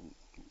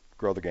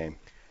grow the game.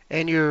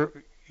 And you're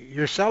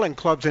selling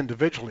clubs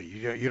individually.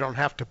 You don't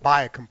have to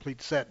buy a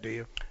complete set, do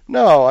you?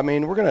 No,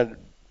 we're gonna.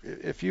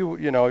 If you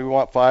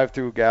want 5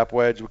 through gap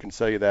wedge, we can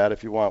sell you that.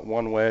 If you want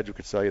one wedge, we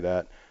can sell you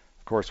that.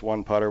 Of course,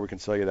 one putter, we can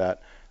sell you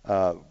that.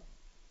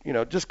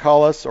 Just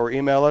call us or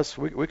email us.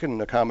 We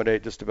can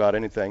accommodate just about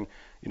anything.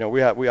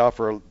 We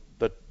offer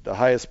the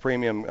highest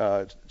premium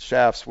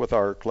shafts with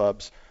our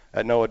clubs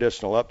at no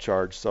additional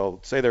upcharge. So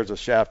say there's a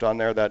shaft on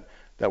there that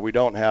we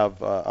don't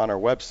have on our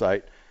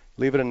website,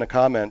 leave it in the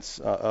comments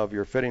of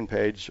your fitting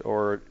page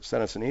or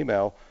send us an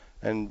email,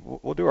 and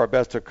we'll do our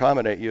best to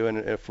accommodate you. And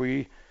if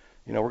we're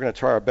going to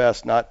try our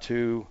best not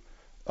to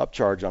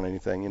upcharge on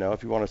anything.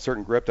 If you want a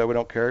certain grip that we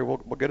don't carry, we'll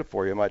get it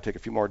for you. It might take a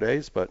few more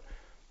days, but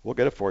we'll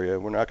get it for you.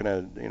 We're not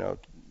going to,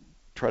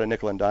 try to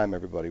nickel and dime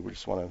everybody. We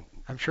just want to.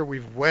 I'm sure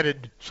we've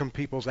whetted some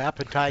people's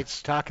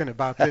appetites talking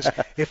about this.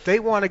 If they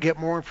want to get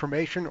more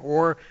information,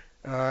 or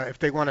if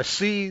they want to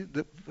see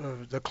the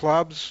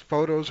clubs,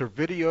 photos, or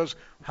videos,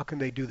 how can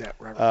they do that,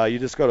 Robert? You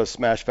just go to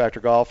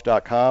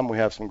smashfactorgolf.com. We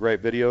have some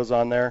great videos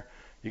on there.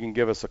 You can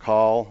give us a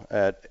call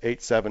at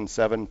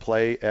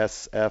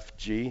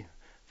 877-PLAY-SFG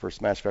for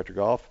Smash Factor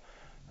Golf.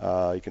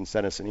 You can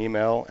send us an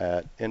email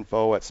at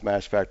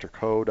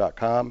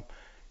info@smashfactorco.com.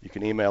 You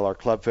can email our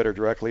club fitter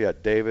directly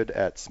at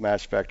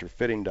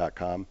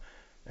david@smashfactorfitting.com.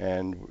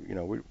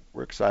 And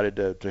we're excited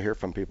to hear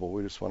from people.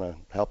 We just want to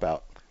help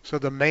out. So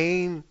the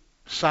main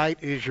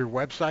site is your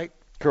website?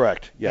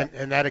 Correct. Yeah.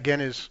 And that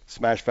again is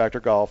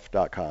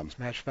smashfactorgolf.com.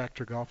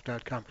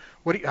 Smashfactorgolf.com.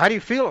 How do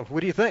you feel?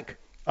 What do you think?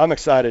 I'm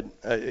excited.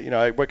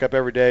 I wake up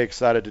every day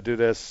excited to do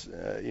this.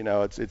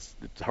 It's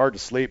hard to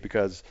sleep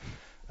because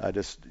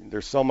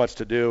there's so much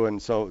to do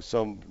and so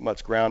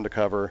much ground to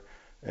cover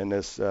in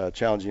this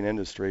challenging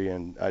industry,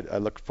 and I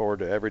look forward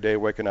to every day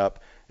waking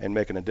up and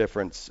making a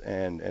difference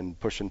and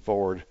pushing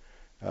forward.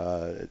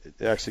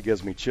 It actually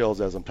gives me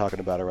chills as I'm talking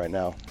about it right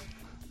now.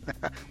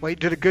 Well, you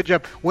did a good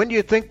job. When do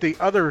you think the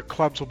other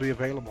clubs will be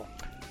available?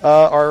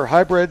 Our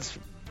hybrids,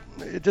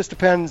 it just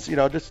depends.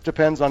 Just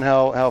depends on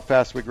how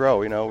fast we grow.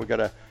 We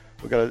gotta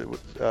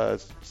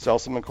sell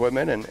some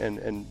equipment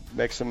and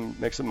make some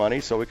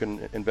money so we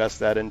can invest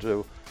that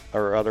into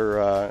our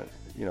other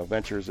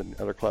ventures and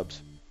other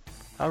clubs.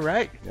 All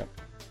right. Yep.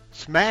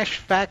 Smash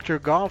Factor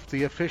Golf,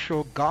 the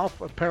official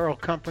golf apparel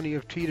company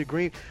of Tee to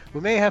Green.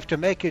 We may have to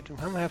make it. I'm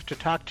going to have to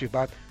talk to you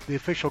about the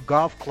official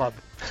golf club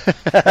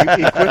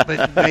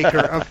equipment maker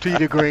of Tee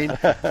to Green.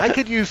 I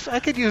could use a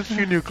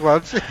few new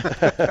clubs.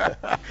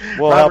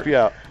 We'll help you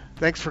out.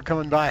 Thanks for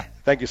coming by.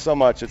 Thank you so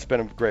much. It's been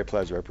a great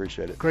pleasure. I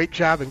appreciate it. Great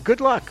job, and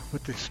good luck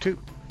with this too.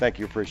 Thank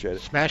you. Appreciate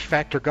it.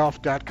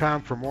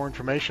 SmashFactorGolf.com for more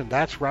information.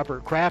 That's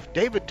Robert Kraft.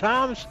 David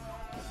Toms,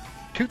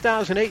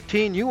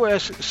 2018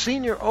 U.S.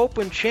 Senior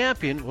Open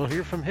champion. We'll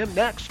hear from him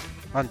next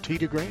on Tee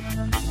to Green.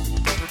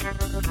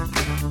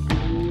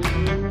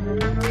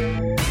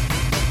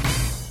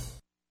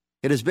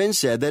 It has been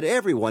said that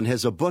everyone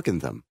has a book in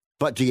them.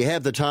 But do you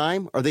have the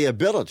time or the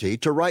ability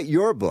to write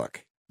your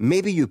book?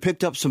 Maybe you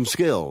picked up some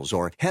skills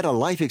or had a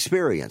life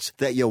experience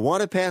that you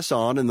want to pass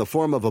on in the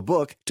form of a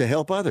book to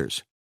help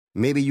others.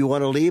 Maybe you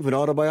want to leave an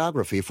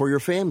autobiography for your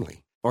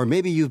family. Or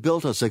maybe you've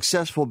built a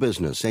successful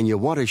business and you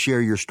want to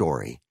share your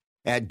story.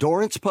 At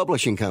Dorrance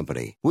Publishing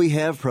Company, we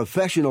have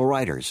professional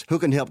writers who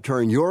can help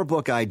turn your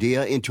book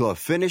idea into a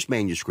finished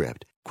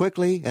manuscript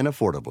quickly and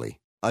affordably.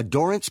 A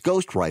Dorrance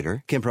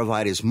ghostwriter can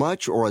provide as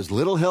much or as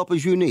little help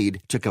as you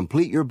need to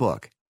complete your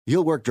book.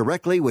 You'll work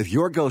directly with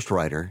your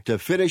ghostwriter to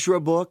finish your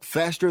book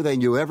faster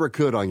than you ever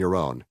could on your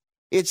own.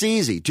 It's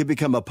easy to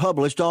become a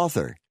published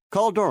author.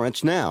 Call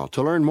Dorrance now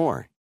to learn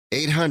more.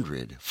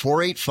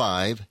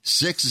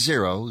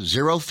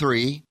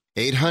 800-485-6003.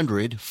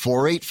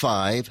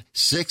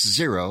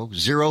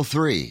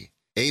 800-485-6003.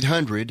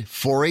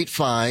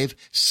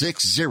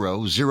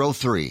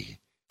 800-485-6003.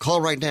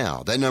 Call right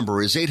now. That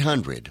number is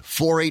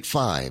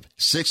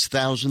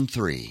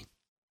 800-485-6003.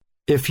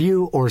 If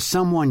you or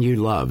someone you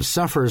love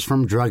suffers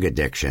from drug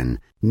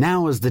addiction,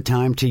 now is the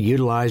time to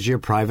utilize your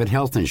private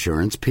health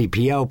insurance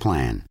PPO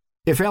plan.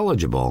 If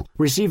eligible,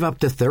 receive up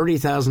to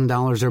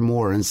 $30,000 or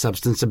more in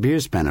substance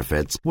abuse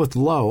benefits with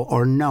low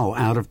or no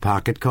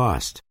out-of-pocket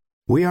cost.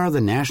 We are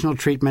the National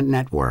Treatment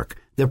Network,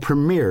 the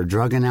premier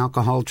drug and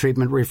alcohol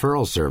treatment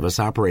referral service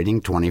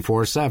operating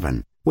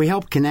 24/7. We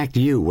help connect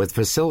you with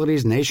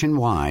facilities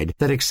nationwide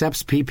that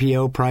accepts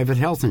PPO private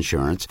health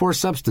insurance for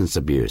substance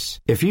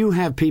abuse. If you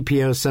have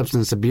PPO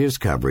substance abuse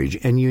coverage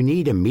and you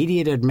need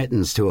immediate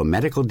admittance to a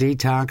medical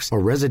detox or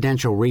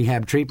residential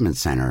rehab treatment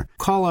center,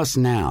 call us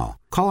now.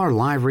 Call our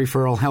live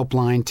referral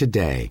helpline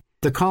today.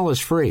 The call is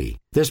free.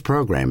 This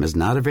program is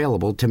not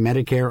available to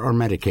Medicare or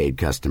Medicaid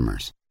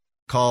customers.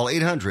 Call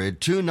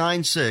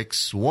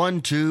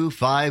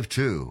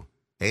 800-296-1252.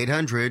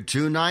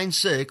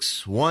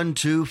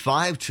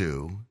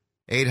 800-296-1252.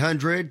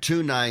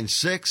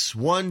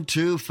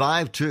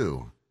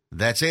 800-296-1252.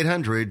 That's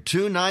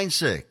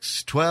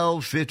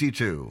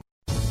 800-296-1252.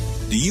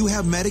 Do you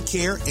have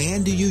Medicare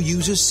and do you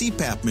use a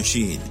CPAP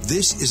machine?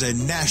 This is a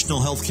national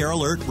healthcare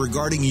alert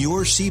regarding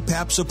your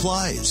CPAP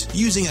supplies.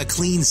 Using a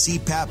clean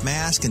CPAP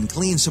mask and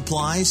clean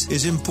supplies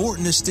is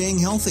important to staying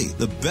healthy.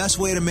 The best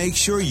way to make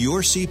sure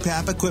your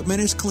CPAP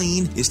equipment is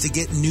clean is to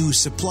get new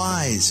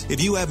supplies.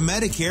 If you have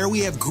Medicare,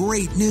 we have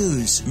great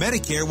news.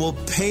 Medicare will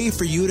pay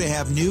for you to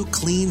have new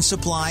clean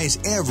supplies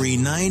every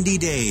 90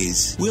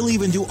 days. We'll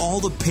even do all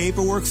the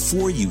paperwork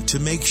for you to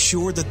make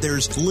sure that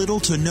there's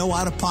little to no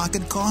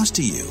out-of-pocket cost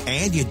to you.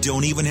 And you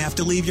don't even have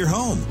to leave your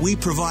home. We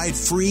provide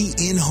free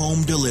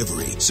in-home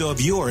delivery. So if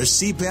you're a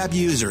CPAP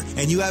user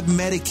and you have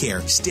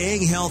Medicare,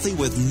 staying healthy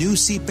with new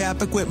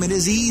CPAP equipment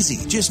is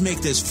easy. Just make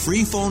this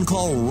free phone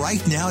call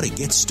right now to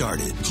get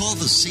started. Call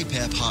the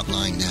CPAP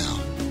hotline now.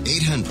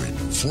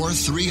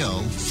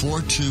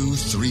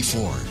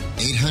 800-430-4234.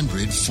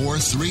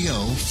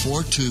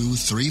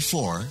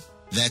 800-430-4234.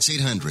 That's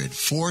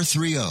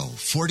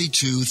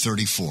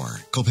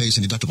 800-430-4234. Copays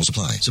and deductibles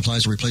apply.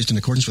 Supplies are replaced in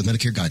accordance with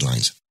Medicare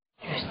guidelines.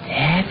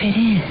 Tap it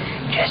in.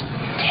 Just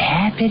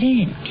tap it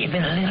in. Give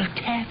it a little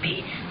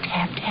tappy.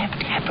 Tap, tap,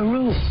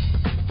 tap-a-roo.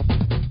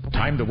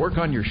 Time to work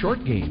on your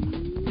short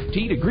game.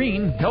 Tee to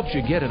Green helps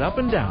you get it up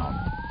and down.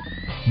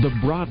 The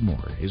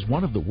Broadmoor is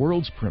one of the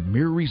world's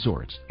premier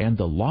resorts and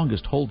the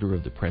longest holder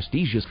of the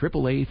prestigious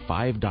AAA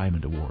 5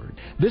 Diamond Award.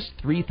 This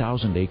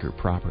 3,000-acre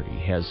property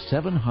has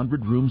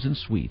 700 rooms and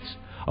suites,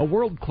 a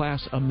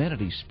world-class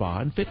amenity spa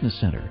and fitness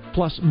center,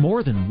 plus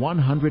more than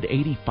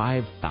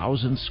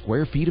 185,000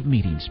 square feet of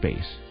meeting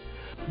space.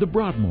 The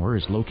Broadmoor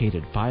is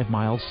located 5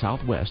 miles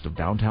southwest of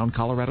downtown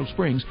Colorado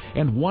Springs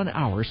and 1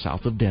 hour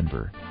south of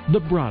Denver.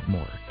 The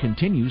Broadmoor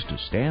continues to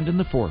stand in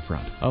the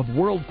forefront of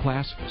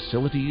world-class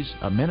facilities,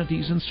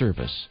 amenities, and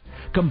service,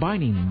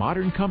 combining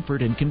modern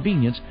comfort and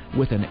convenience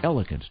with an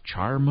elegant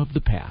charm of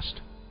the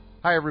past.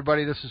 Hi,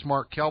 everybody. This is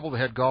Mark Kelble, the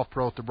head golf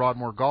pro at the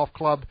Broadmoor Golf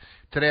Club.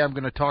 Today I'm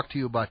going to talk to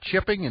you about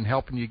chipping and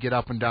helping you get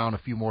up and down a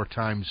few more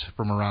times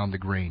from around the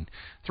green.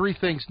 3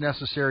 things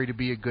necessary to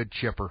be a good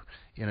chipper,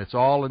 and it's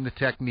all in the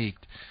technique.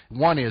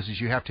 One is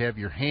you have to have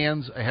your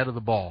hands ahead of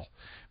the ball.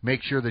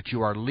 Make sure that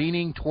you are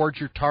leaning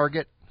towards your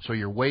target, so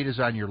your weight is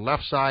on your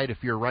left side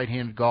if you're a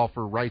right-handed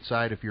golfer, right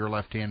side if you're a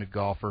left-handed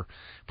golfer.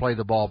 Play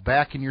the ball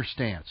back in your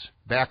stance,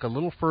 back a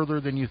little further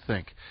than you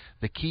think.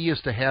 The key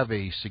is to have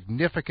a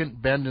significant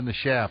bend in the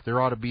shaft.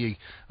 There ought to be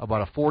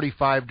about a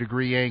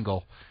 45-degree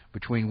angle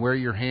between where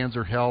your hands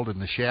are held and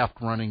the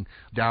shaft running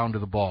down to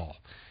the ball.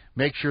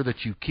 Make sure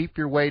that you keep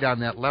your weight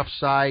on that left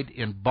side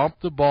and bump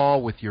the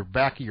ball with your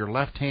back of your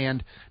left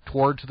hand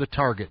towards the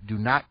target. Do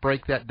not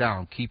break that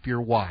down. Keep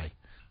your Y.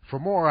 For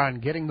more on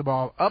getting the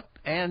ball up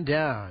and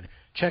down,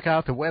 check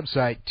out the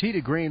website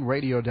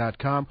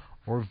tdgreenradio.com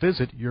or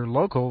visit your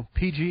local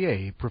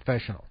PGA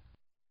professional.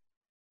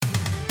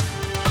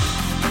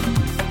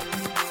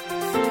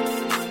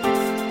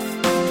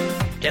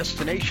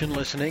 Destination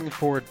listening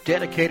for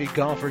dedicated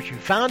golfers. You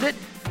found it.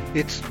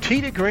 It's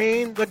Tee to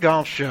Green, the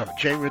golf show.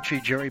 Jay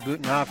Ritchie, Jerry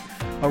Butenoff,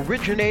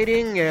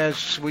 originating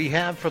as we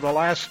have for the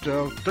last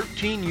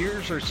 13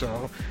 years or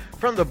so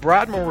from the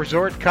Broadmoor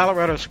Resort,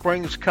 Colorado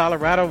Springs,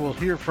 Colorado. We'll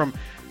hear from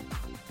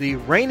the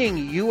reigning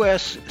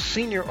U.S.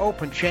 Senior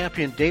Open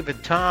champion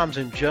David Toms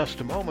in just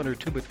a moment or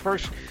two. But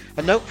first,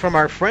 a note from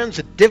our friends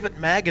at Divot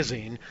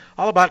Magazine,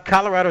 all about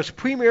Colorado's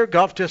premier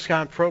golf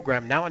discount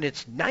program, now in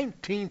its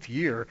 19th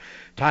year,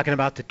 talking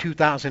about the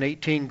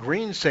 2018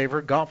 Green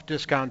Saver Golf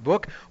Discount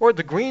Book or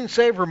the Green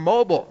Saver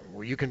Mobile,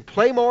 where you can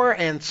play more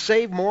and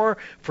save more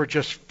for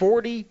just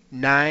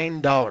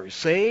 $49.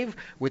 Save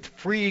with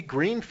free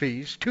green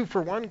fees,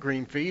 2-for-1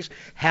 green fees,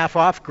 half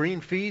off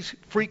green fees,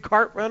 free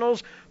cart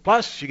rentals,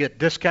 plus you get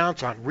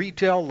discounts on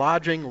retail,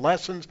 lodging,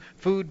 lessons,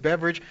 food,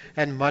 beverage,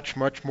 and much,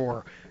 much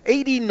more.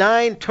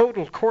 89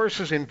 total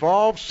courses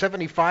involved,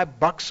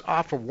 $75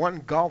 off of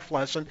one golf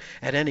lesson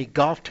at any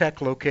Golf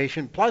Tech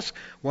location, plus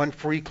one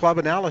free club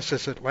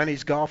analysis at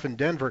Lenny's Golf in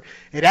Denver.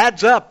 It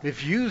adds up.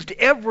 If you used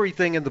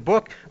everything in the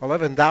book,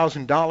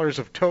 $11,000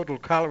 of total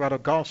Colorado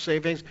golf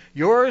savings,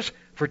 yours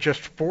for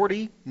just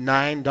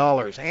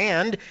 $49.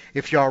 And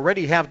if you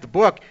already have the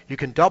book, you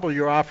can double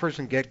your offers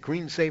and get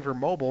Green Saver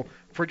Mobile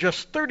for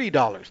just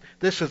 $30.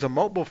 This is a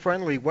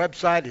mobile-friendly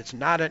website. It's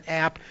not an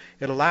app.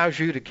 It allows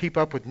you to keep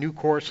up with new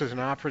courses and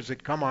offers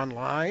that come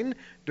online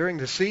during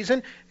the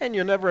season, and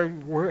you'll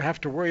never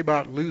have to worry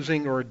about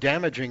losing or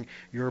damaging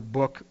your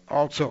book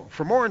also.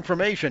 For more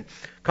information,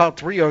 call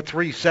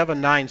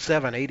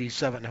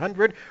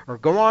 303-797-8700 or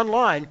go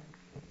online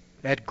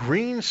at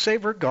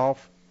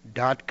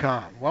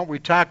greensavergolf.com. Well, we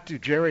talked to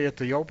Jerry at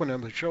the open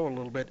of the show a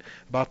little bit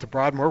about the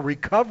Broadmoor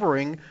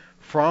recovering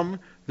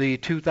from the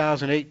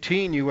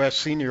 2018 U.S.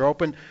 Senior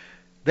Open.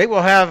 They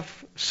will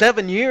have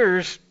 7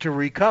 years to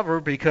recover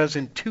because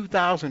in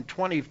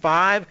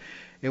 2025,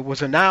 it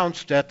was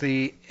announced at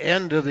the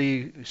end of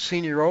the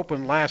Senior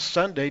Open last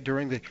Sunday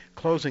during the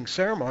closing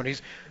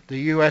ceremonies,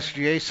 the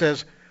USGA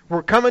says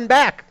we're coming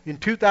back in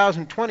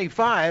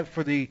 2025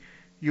 for the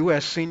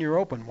U.S. Senior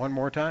Open one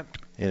more time.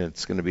 And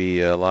it's going to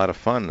be a lot of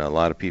fun. A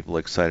lot of people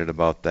excited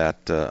about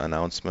that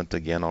announcement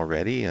again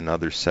already.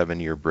 Another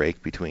 7-year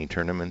break between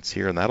tournaments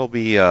here, and that'll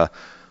be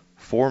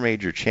 4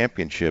 major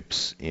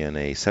championships in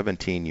a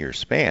 17-year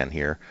span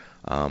here.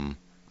 I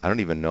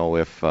don't even know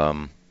if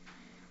Oakmont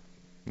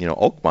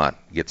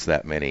gets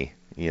that many.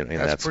 In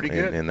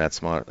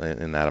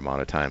that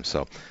amount of time.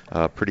 So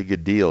pretty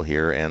good deal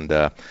here. And,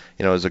 it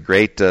was a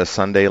great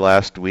Sunday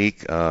last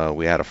week.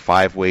 We had a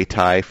 5-way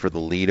tie for the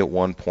lead at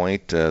one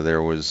point.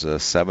 There was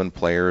 7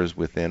 players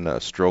within a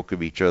stroke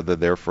of each other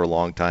there for a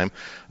long time.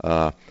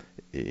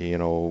 We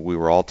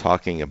were all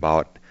talking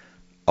about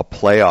a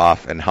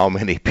playoff and how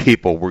many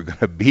people were going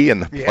to be in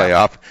the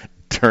playoff.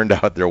 Turned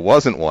out there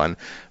wasn't one,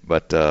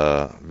 but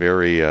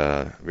very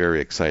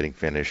exciting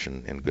finish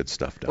and good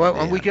stuff done. Well,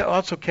 and we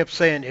also kept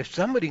saying if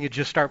somebody could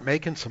just start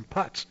making some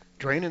putts,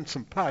 draining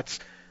some putts,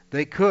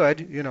 they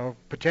could,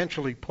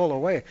 potentially pull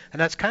away. And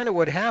that's kind of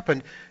what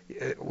happened.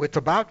 With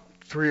about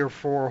 3 or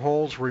 4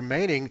 holes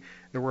remaining,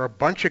 there were a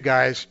bunch of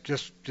guys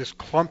just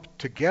clumped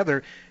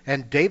together.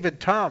 And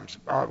David Toms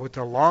with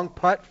a long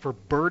putt for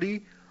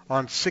birdie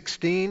on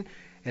 16,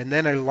 and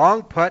then a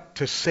long putt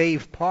to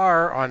save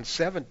par on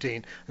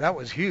 17. That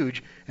was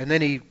huge. And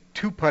then he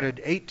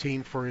 2-putted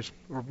 18 for his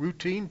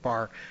routine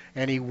par,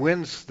 and he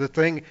wins the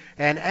thing.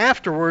 And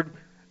afterward,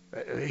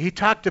 he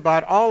talked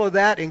about all of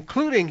that,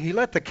 including he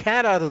let the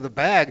cat out of the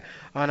bag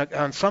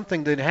on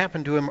something that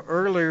happened to him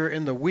earlier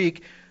in the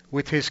week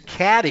with his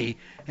caddy,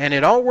 and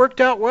it all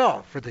worked out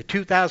well for the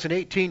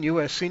 2018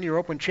 U.S. Senior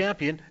Open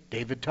champion,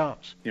 David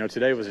Toms.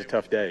 Today was a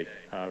tough day.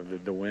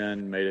 The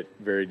wind made it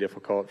very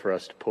difficult for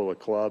us to pull a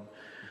club.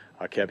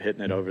 I kept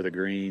hitting it over the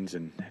greens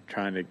and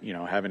trying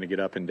to, having to get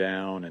up and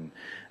down, and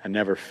I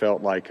never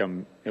felt like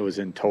it was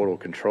in total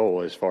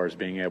control as far as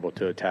being able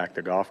to attack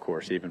the golf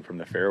course, even from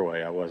the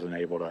fairway. I wasn't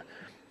able to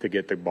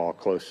get the ball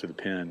close to the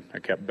pin. I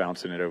kept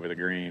bouncing it over the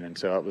green, and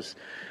so I was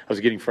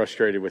getting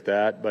frustrated with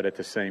that, but at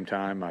the same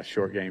time, my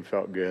short game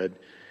felt good,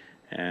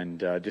 and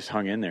just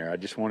hung in there. I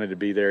just wanted to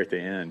be there at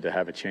the end to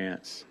have a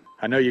chance.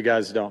 I know you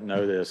guys don't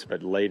know this,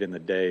 but late in the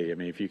day,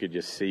 if you could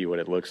just see what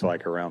it looks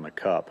like around the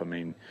cup,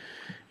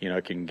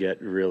 it can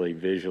get really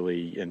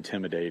visually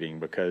intimidating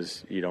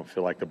because you don't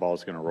feel like the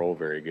ball's going to roll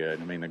very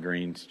good. The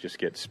greens just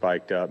get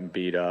spiked up and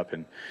beat up.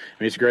 And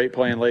it's great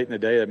playing late in the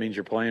day. That means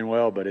you're playing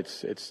well, but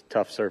it's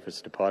tough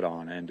surface to putt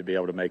on. And to be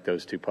able to make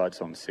those 2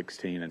 putts on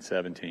 16 and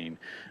 17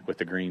 with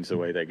the greens the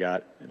way they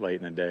got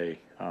late in the day,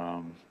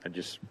 I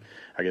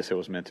guess it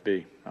was meant to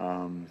be.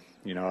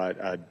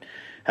 I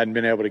hadn't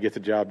been able to get the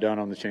job done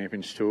on the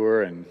Champions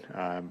Tour, and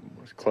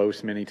was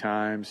close many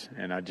times,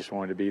 and I just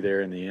wanted to be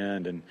there in the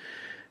end. And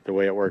the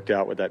way it worked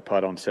out with that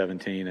putt on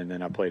 17, and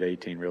then I played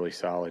 18 really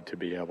solid to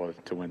be able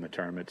to win the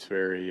tournament. It's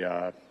very,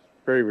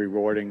 very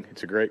rewarding.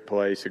 It's a great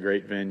place, a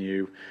great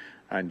venue.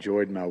 I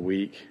enjoyed my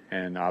week,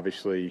 and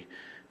obviously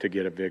to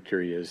get a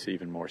victory is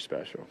even more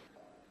special.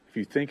 If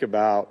you think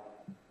about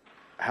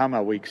how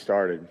my week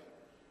started,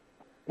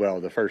 well,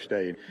 the first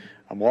day,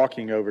 I'm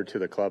walking over to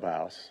the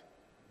clubhouse,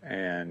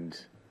 and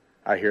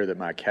I hear that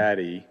my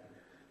caddy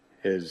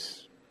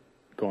is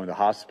going to the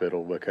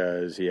hospital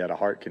because he had a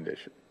heart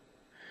condition.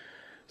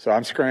 So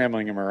I'm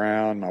scrambling him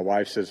around. My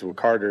wife says, well,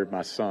 Carter,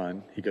 my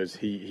son, he goes,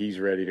 he's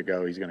ready to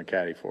go. He's going to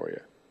caddy for you.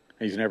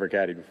 He's never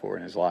caddied before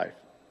in his life.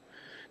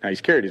 Now,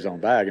 he's carried his own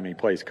bag. He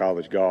plays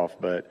college golf.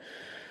 But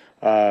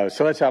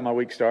so that's how my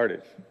week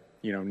started.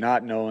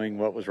 Not knowing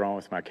what was wrong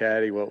with my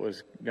caddy, what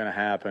was going to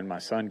happen. My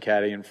son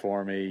caddying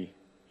for me,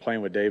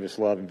 playing with Davis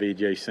Love and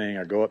Vijay Singh.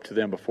 I go up to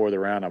them before the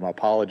round. I'm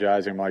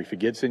apologizing. I'm like, if he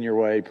gets in your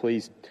way,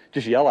 please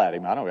just yell at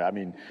him.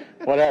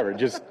 Whatever.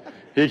 Just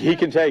he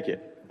can take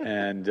it.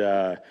 And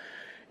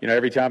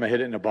every time I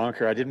hit it in a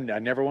bunker, I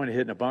never wanted to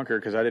hit in a bunker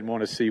because I didn't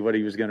want to see what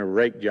he was going to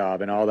rake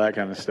job and all that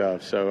kind of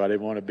stuff. So I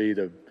didn't want to be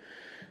the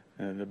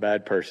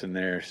bad person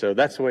there. So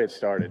that's the way it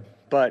started.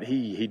 But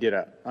he did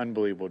an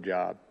unbelievable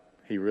job.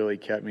 He really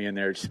kept me in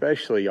there,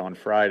 especially on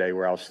Friday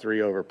where I was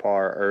 3 over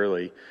par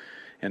early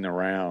in the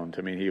round.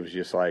 He was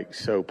just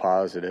so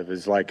positive.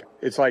 It's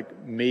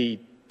like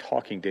me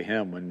talking to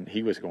him when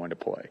he was going to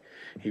play.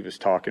 He was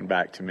talking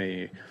back to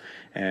me.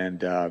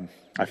 And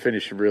I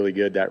finished really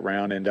good that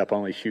round, ended up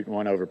only shooting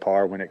 1 over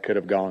par when it could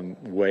have gone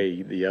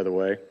way the other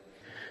way.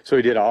 So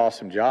he did an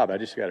awesome job. I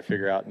just got to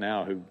figure out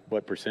now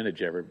what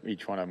percentage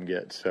each one of them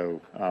gets.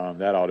 So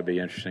that ought to be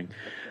interesting.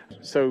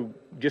 So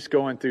just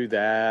going through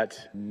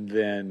that,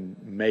 then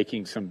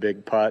making some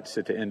big putts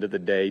at the end of the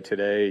day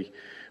today,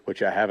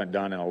 which I haven't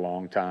done in a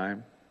long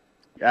time.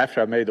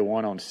 After I made the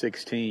one on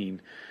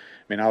 16,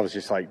 I was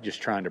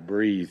just trying to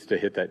breathe to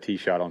hit that tee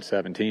shot on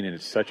 17, and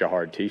it's such a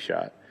hard tee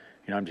shot.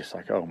 I'm just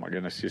like, oh my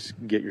goodness, just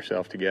get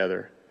yourself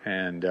together.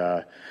 And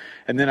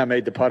then I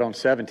made the putt on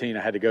 17. I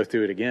had to go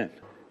through it again.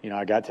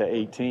 I got to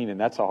 18, and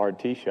that's a hard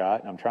tee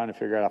shot. And I'm trying to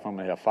figure out if I'm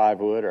going to hit a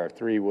 5-wood or a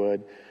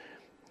 3-wood.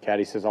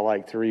 Caddy says I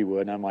like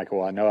 3-wood, and I'm like,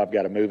 well, I know I've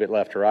got to move it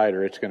left to right,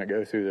 or it's going to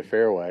go through the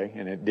fairway,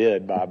 and it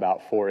did by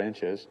about 4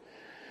 inches.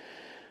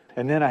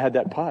 And then I had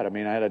that putt. I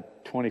had a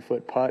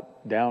 20-foot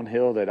putt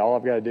downhill that all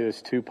I've got to do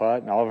is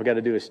 2-putt, and all I've got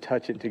to do is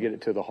touch it to get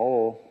it to the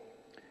hole.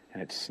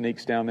 And it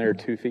sneaks down there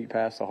 2 feet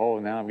past the hole,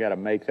 and now I've got to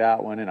make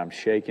that one, and I'm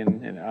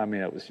shaking. And,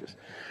 it was just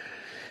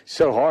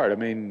so hard.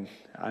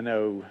 I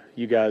know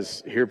you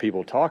guys hear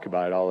people talk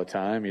about it all the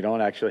time. You don't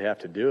actually have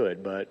to do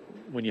it, but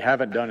when you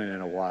haven't done it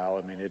in a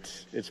while,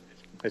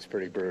 it's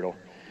pretty brutal.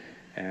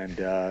 And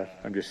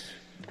I'm just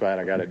glad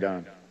I got it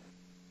done.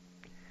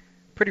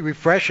 Pretty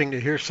refreshing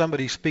to hear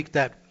somebody speak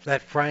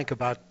that frank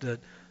about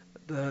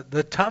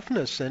the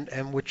toughness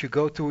and what you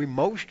go through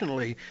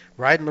emotionally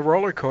riding the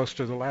roller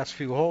coaster the last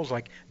few holes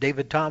like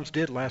David Toms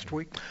did last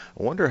week.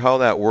 I wonder how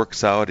that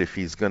works out if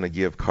he's going to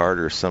give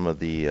Carter some of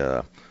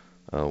the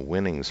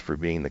winnings for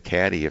being the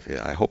caddy.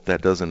 I hope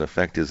that doesn't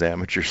affect his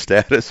amateur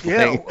status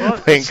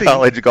playing see,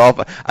 college golf.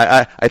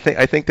 I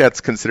think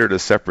that's considered a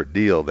separate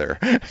deal there.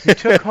 He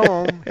took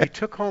home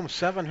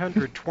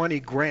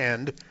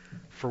 $720,000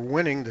 for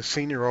winning the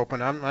Senior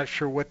Open. I'm not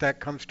sure what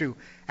that comes to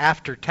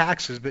after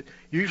taxes, but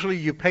usually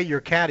you pay your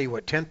caddy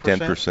 10%.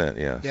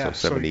 10%, yeah.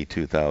 So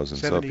 72,000.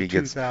 So if he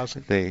gets,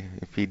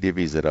 if he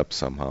divvies it up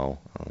somehow,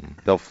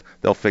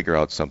 they'll figure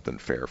out something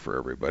fair for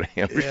everybody.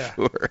 I'm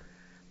sure.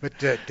 But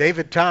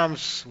David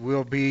Toms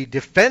will be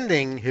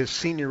defending his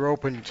Senior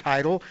Open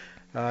title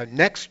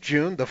next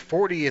June. The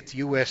 40th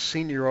U.S.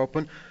 Senior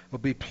Open will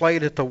be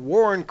played at the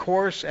Warren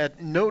Course at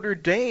Notre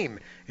Dame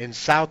in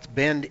South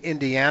Bend,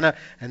 Indiana.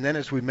 And then,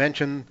 as we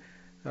mentioned,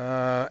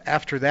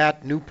 after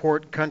that,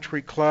 Newport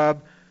Country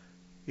Club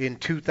in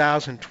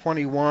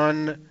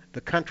 2021,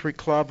 the Country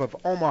Club of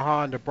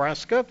Omaha,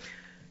 Nebraska.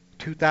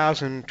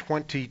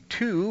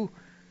 2022,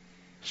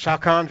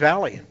 Saucon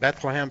Valley in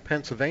Bethlehem,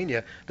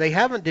 Pennsylvania. They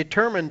haven't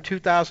determined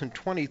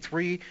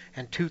 2023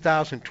 and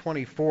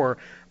 2024,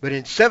 but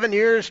in 7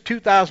 years,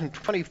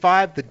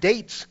 2025, the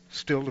dates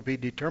still to be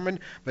determined,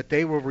 but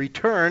they will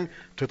return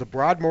to the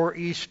Broadmoor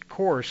East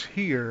course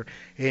here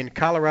in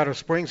Colorado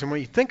Springs. And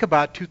when you think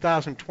about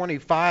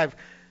 2025,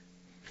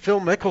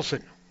 Phil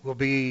Mickelson will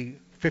be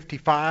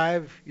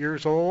 55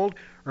 years old.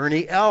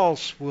 Ernie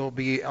Els will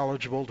be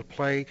eligible to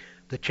play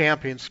the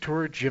Champions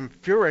Tour. Jim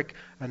Furyk,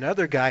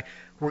 another guy.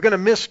 We're going to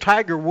miss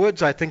Tiger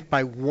Woods, I think,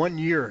 by 1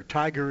 year.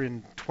 Tiger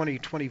in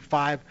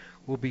 2025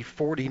 will be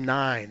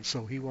 49,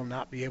 so he will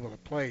not be able to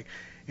play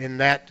in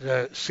that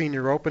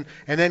Senior Open.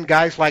 And then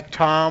guys like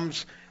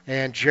Toms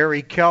and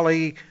Jerry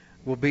Kelly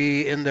will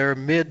be in their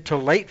mid to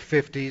late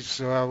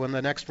 50s when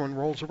the next one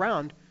rolls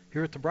around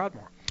here at the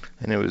Broadmoor.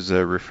 And it was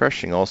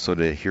refreshing also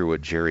to hear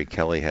what Jerry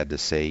Kelly had to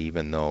say,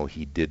 even though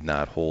he did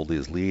not hold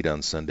his lead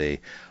on Sunday.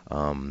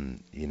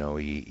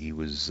 He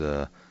was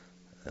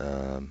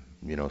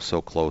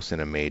so close in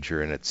a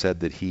major, and it said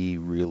that he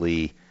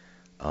really,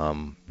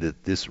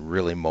 that this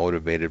really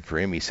motivated for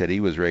him. He said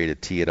he was ready to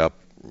tee it up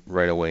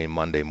right away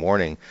Monday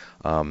morning.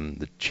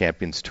 The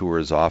Champions Tour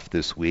is off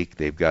this week.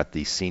 They've got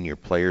the Senior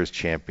Players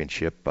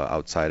Championship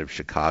outside of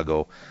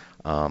Chicago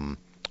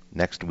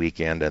next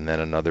weekend, and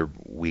then another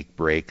week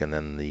break, and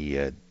then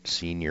the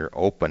Senior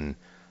Open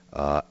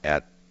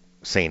at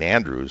St.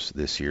 Andrews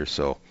this year.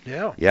 So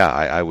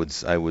I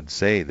would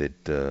say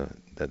that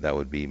that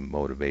would be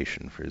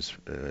motivation for his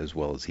as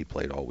well as he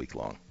played all week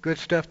long. Good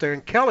stuff there.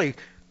 And Kelly,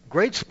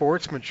 great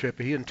sportsmanship.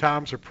 He and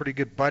Toms are pretty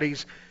good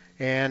buddies,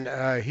 and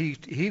he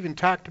even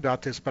talked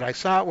about this, but I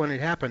saw it when it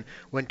happened.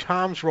 When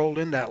Toms rolled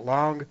in that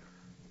long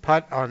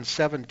putt on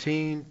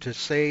 17 to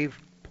save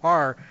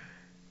par,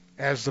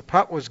 as the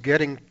putt was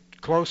getting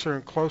closer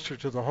and closer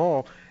to the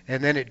hole,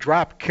 and then it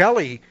dropped,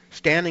 Kelly,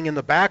 standing in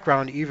the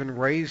background, even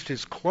raised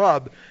his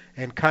club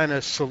and kind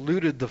of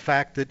saluted the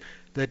fact that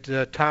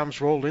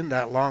Toms rolled in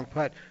that long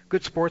putt.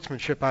 Good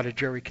sportsmanship out of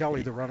Jerry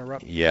Kelly, the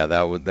runner-up. Yeah,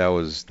 that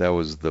was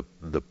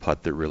the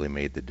putt that really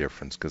made the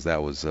difference, because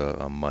that was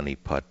a money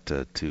putt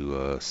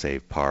to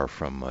save par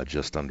from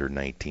just under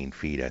 19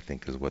 feet, I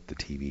think is what the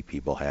TV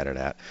people had it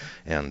at.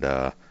 And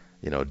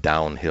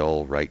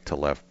downhill, right to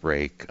left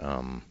break.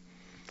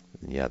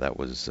 That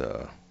was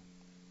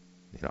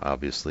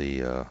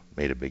obviously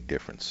made a big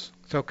difference.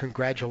 So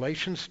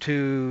congratulations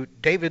to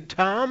David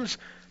Toms,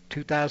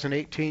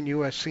 2018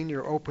 U.S.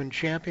 Senior Open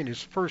champion,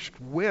 his first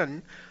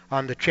win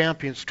on the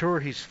Champions Tour.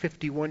 He's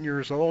 51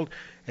 years old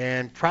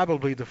and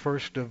probably the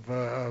first of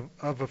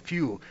a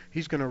few.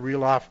 He's going to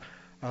reel off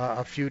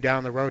a few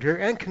down the road here.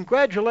 And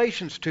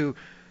congratulations to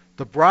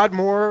the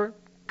Broadmoor,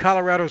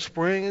 Colorado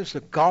Springs,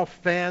 the golf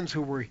fans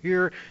who were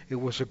here. It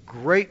was a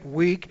great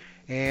week,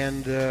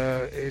 and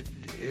it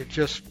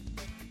just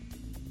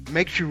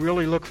makes you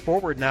really look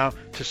forward now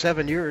to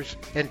 7 years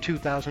and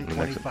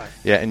 2025.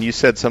 Yeah, and you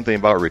said something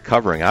about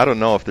recovering. I don't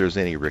know if there's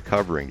any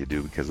recovering to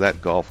do, because that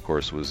golf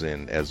course was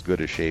in as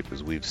good a shape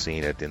as we've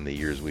seen it in the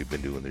years we've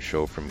been doing the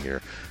show from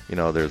here.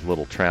 There's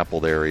little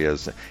trampled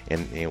areas,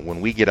 and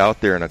when we get out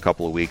there in a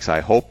couple of weeks,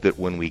 I hope that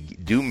when we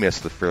do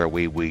miss the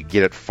fairway, we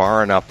get it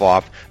far enough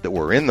off that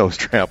we're in those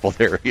trampled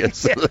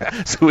areas,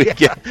 so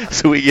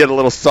we get a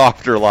little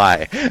softer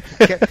lie.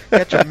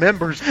 Catch a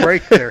members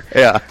break there.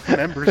 Yeah,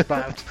 members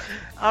bounce.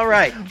 All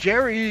right,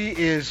 Jerry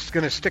is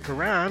going to stick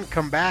around,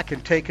 come back,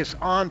 and take us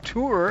on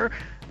tour.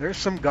 There's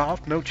some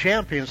golf, no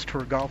Champions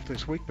Tour golf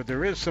this week, but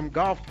there is some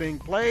golf being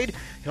played.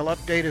 He'll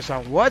update us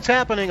on what's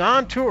happening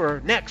on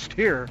tour next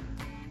here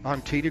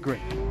on Tee to Green.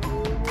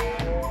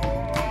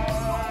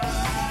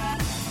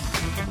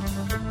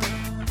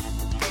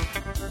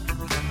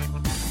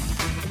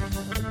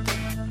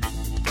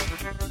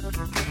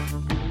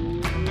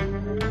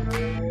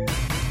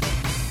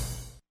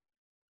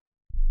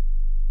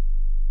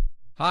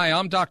 Hi,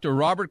 I'm Dr.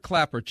 Robert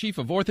Clapper, Chief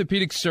of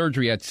Orthopedic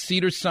Surgery at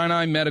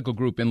Cedars-Sinai Medical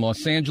Group in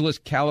Los Angeles,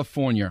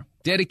 California.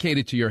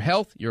 dedicated to your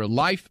health, your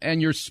life,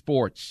 and your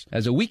sports.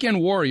 As a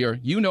weekend warrior,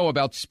 you know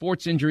about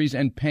sports injuries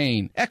and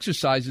pain.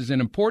 Exercise is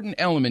an important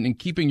element in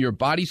keeping your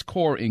body's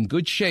core in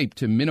good shape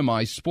to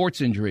minimize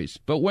sports injuries.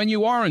 But when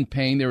you are in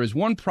pain, there is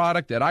one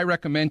product that I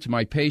recommend to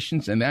my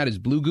patients, and that is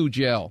Blue Goo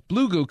Gel.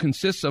 Blue Goo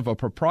consists of a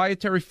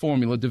proprietary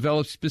formula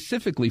developed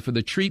specifically for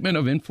the treatment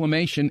of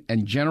inflammation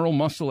and general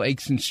muscle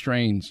aches and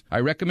strains. I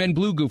recommend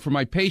Blue Goo for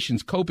my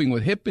patients coping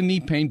with hip and knee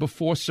pain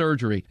before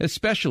surgery,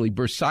 especially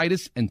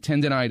bursitis and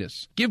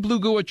tendinitis. Give Blue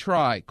Goo a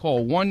try.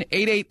 Call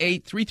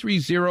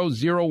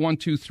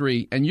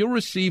 1-888-330-0123 and you'll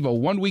receive a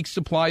 1-week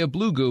supply of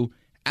Blue Goo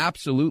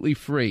absolutely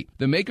free.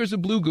 The makers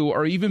of Blue Goo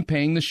are even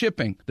paying the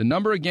shipping. The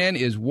number again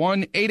is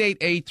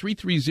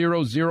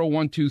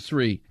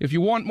 1-888-330-0123. If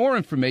you want more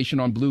information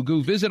on Blue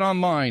Goo, visit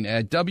online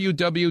at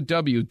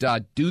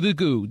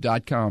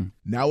www.dothegoo.com.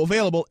 Now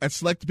available at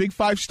select Big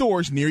 5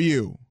 stores near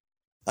you.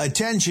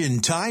 Attention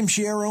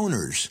timeshare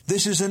owners.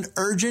 This is an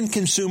urgent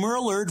consumer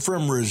alert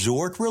from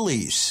Resort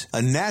Release,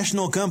 a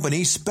national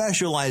company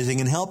specializing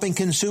in helping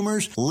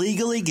consumers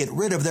legally get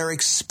rid of their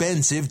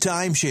expensive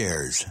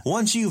timeshares.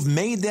 Once you've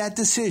made that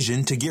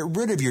decision to get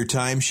rid of your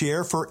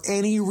timeshare for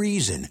any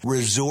reason,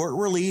 Resort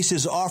Release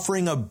is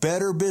offering a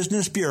Better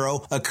Business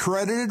Bureau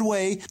accredited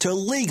way to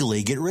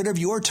legally get rid of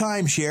your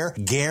timeshare,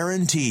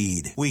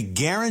 guaranteed. We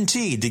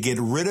guaranteed to get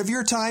rid of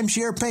your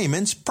timeshare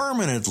payments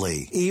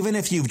permanently. Even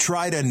if you've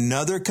tried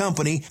another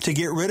company to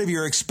get rid of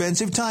your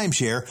expensive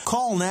timeshare,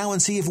 call now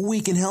and see if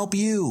we can help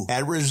you.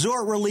 At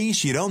Resort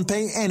Release, you don't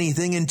pay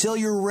anything until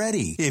you're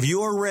ready. If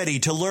you're ready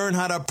to learn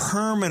how to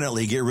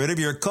permanently get rid of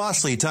your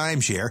costly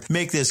timeshare,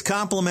 make this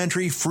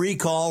complimentary free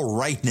call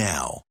right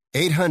now.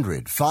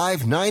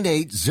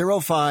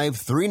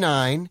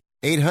 800-598-0539.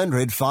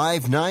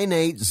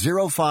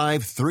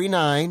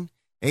 800-598-0539.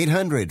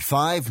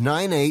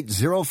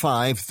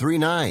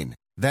 800-598-0539.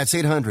 That's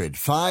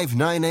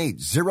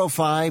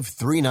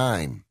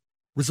 800-598-0539.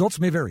 Results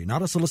may vary,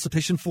 not a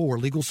solicitation for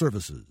legal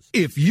services.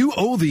 If you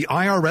owe the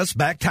IRS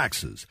back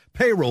taxes,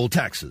 payroll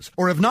taxes,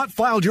 or have not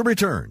filed your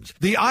returns,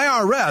 the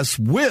IRS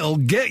will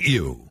get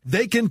you.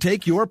 They can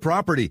take your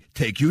property,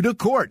 take you to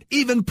court,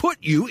 even put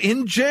you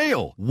in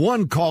jail.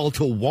 One call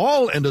to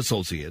Wall and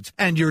Associates,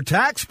 and your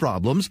tax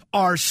problems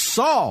are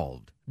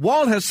solved.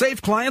 Wall has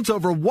saved clients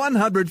over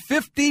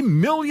 $150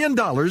 million in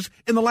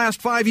the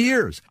last 5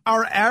 years.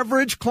 Our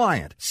average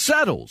client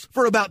settles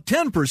for about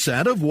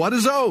 10% of what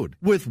is owed.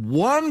 With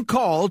one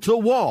call to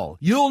Wall,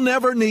 you'll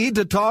never need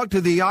to talk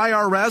to the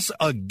IRS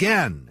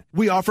again.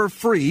 We offer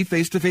free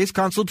face-to-face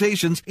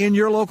consultations in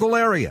your local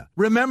area.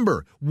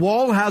 Remember,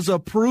 Wall has a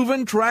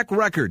proven track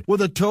record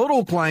with a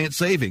total client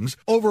savings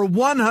over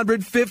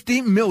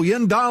 $150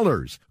 million.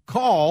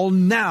 Call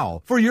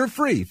now for your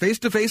free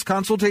face-to-face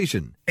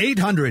consultation.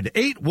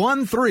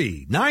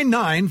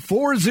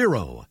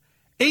 800-813-9940.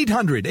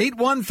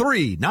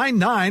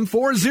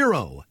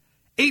 800-813-9940.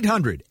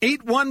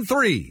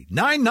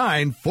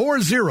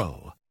 800-813-9940.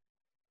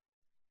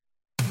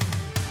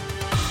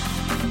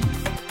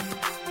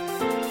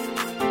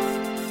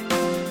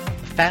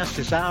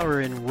 Fastest hour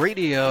in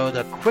radio,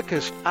 the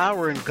quickest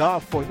hour in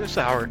golf. Boy, this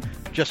hour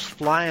just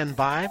flying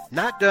by.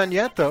 Not done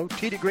yet, though.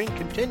 Tee to Green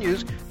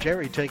continues.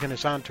 Jerry taking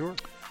us on tour.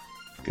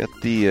 Got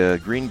the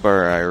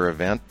Greenbrier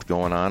event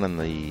going on in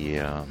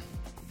the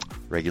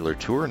regular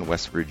tour in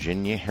West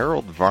Virginia.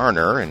 Harold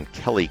Varner and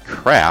Kelly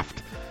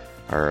Craft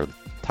are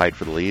tied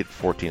for the lead,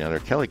 14 under.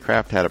 Kelly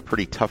Craft had a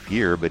pretty tough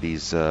year, but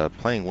he's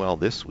playing well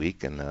this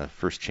week, and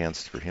first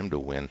chance for him to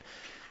win.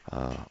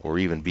 Or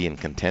even be in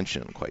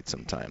contention in quite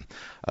some time.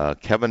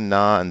 Kevin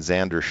Na and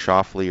Xander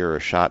Schauffele are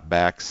a shot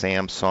back.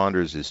 Sam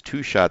Saunders is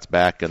 2 shots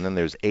back, and then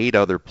there's 8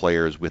 other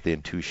players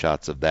within 2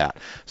 shots of that.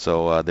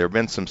 So there have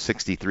been some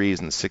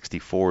 63s and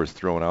 64s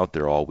thrown out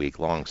there all week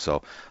long.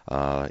 So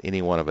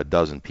any one of a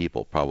dozen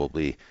people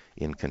probably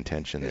in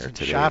contention there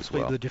today as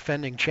well. Schauffele, the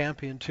defending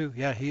champion, too.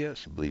 Yeah, he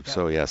is. I believe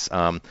so, yes.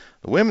 The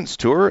women's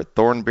tour at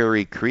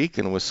Thornberry Creek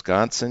in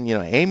Wisconsin. You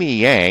know, Amy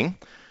Yang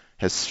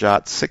has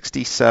shot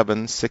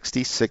 67,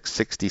 66,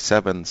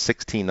 67,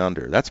 16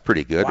 under. That's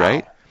pretty good,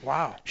 right?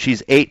 Wow.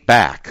 She's 8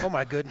 back. Oh,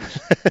 my goodness.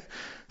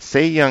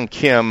 Se-Young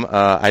Kim,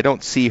 I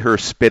don't see her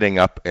spitting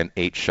up an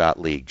 8-shot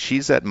lead.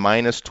 She's at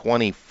minus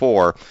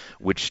 24,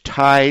 which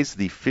ties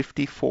the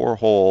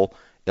 54-hole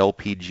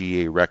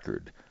LPGA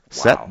record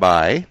set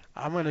by...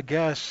 I'm going to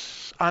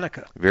guess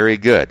Annika. Very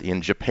good.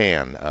 In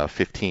Japan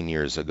 15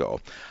 years ago.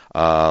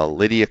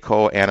 Lydia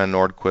Ko, Anna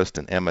Nordquist,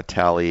 and Emma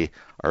Talley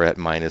are at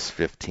minus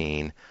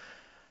 15.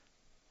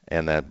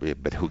 And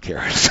but who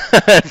cares?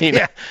 I mean,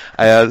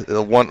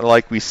 one,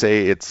 like we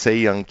say, it's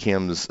Se-Young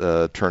Kim's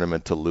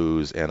tournament to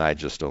lose, and I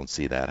just don't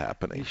see that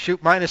happening. You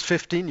shoot minus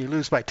 15, you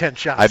lose by 10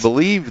 shots. I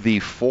believe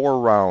the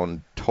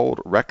 4-round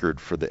total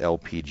record for the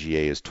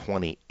LPGA is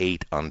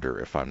 28 under,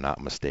 if I'm not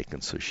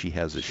mistaken. So she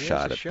has a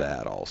shot at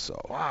that also.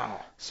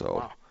 Wow.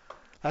 So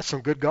That's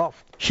some good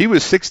golf. She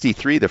was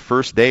 63 the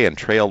first day and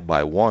trailed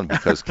by 1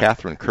 because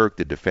Catherine Kirk,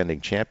 the defending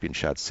champion,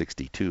 shot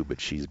 62,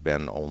 but she's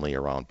been only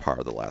around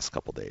par the last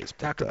couple days.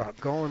 Talk about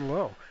going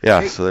low.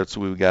 Yeah, hey, so that's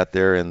what we got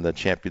there, and the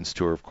Champions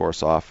Tour, of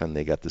course, off, and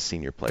they got the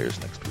senior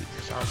players next week.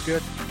 Sounds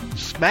good.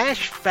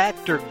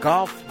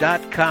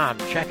 SmashFactorGolf.com.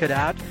 Check it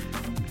out.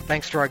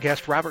 Thanks to our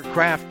guest, Robert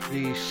Kraft,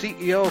 the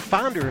CEO,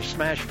 founder of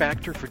Smash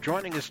Factor, for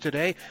joining us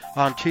today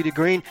on Tee to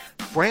Green.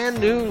 Brand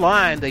new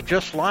line. They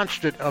just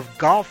launched it of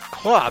golf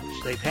clubs.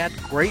 They've had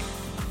great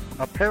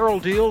apparel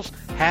deals,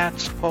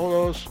 hats,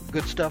 polos,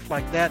 good stuff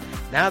like that.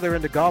 Now they're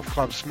into golf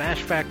clubs.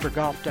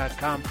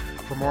 SmashFactorGolf.com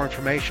for more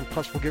information.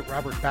 Plus, we'll get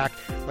Robert back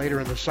later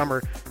in the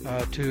summer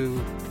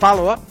to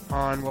follow up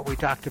on what we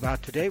talked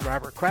about today.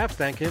 Robert Kraft,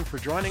 thank him for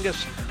joining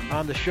us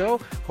on the show.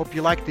 Hope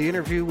you liked the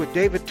interview with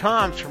David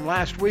Toms from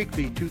last week,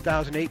 the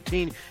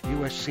 2018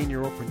 U.S.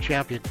 Senior Open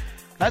champion.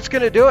 That's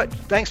going to do it.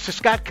 Thanks to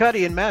Scott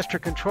Cuddy and Master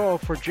Control.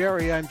 For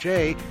Jerry, I'm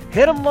Jay.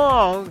 Hit 'em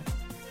long,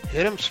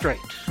 hit 'em straight.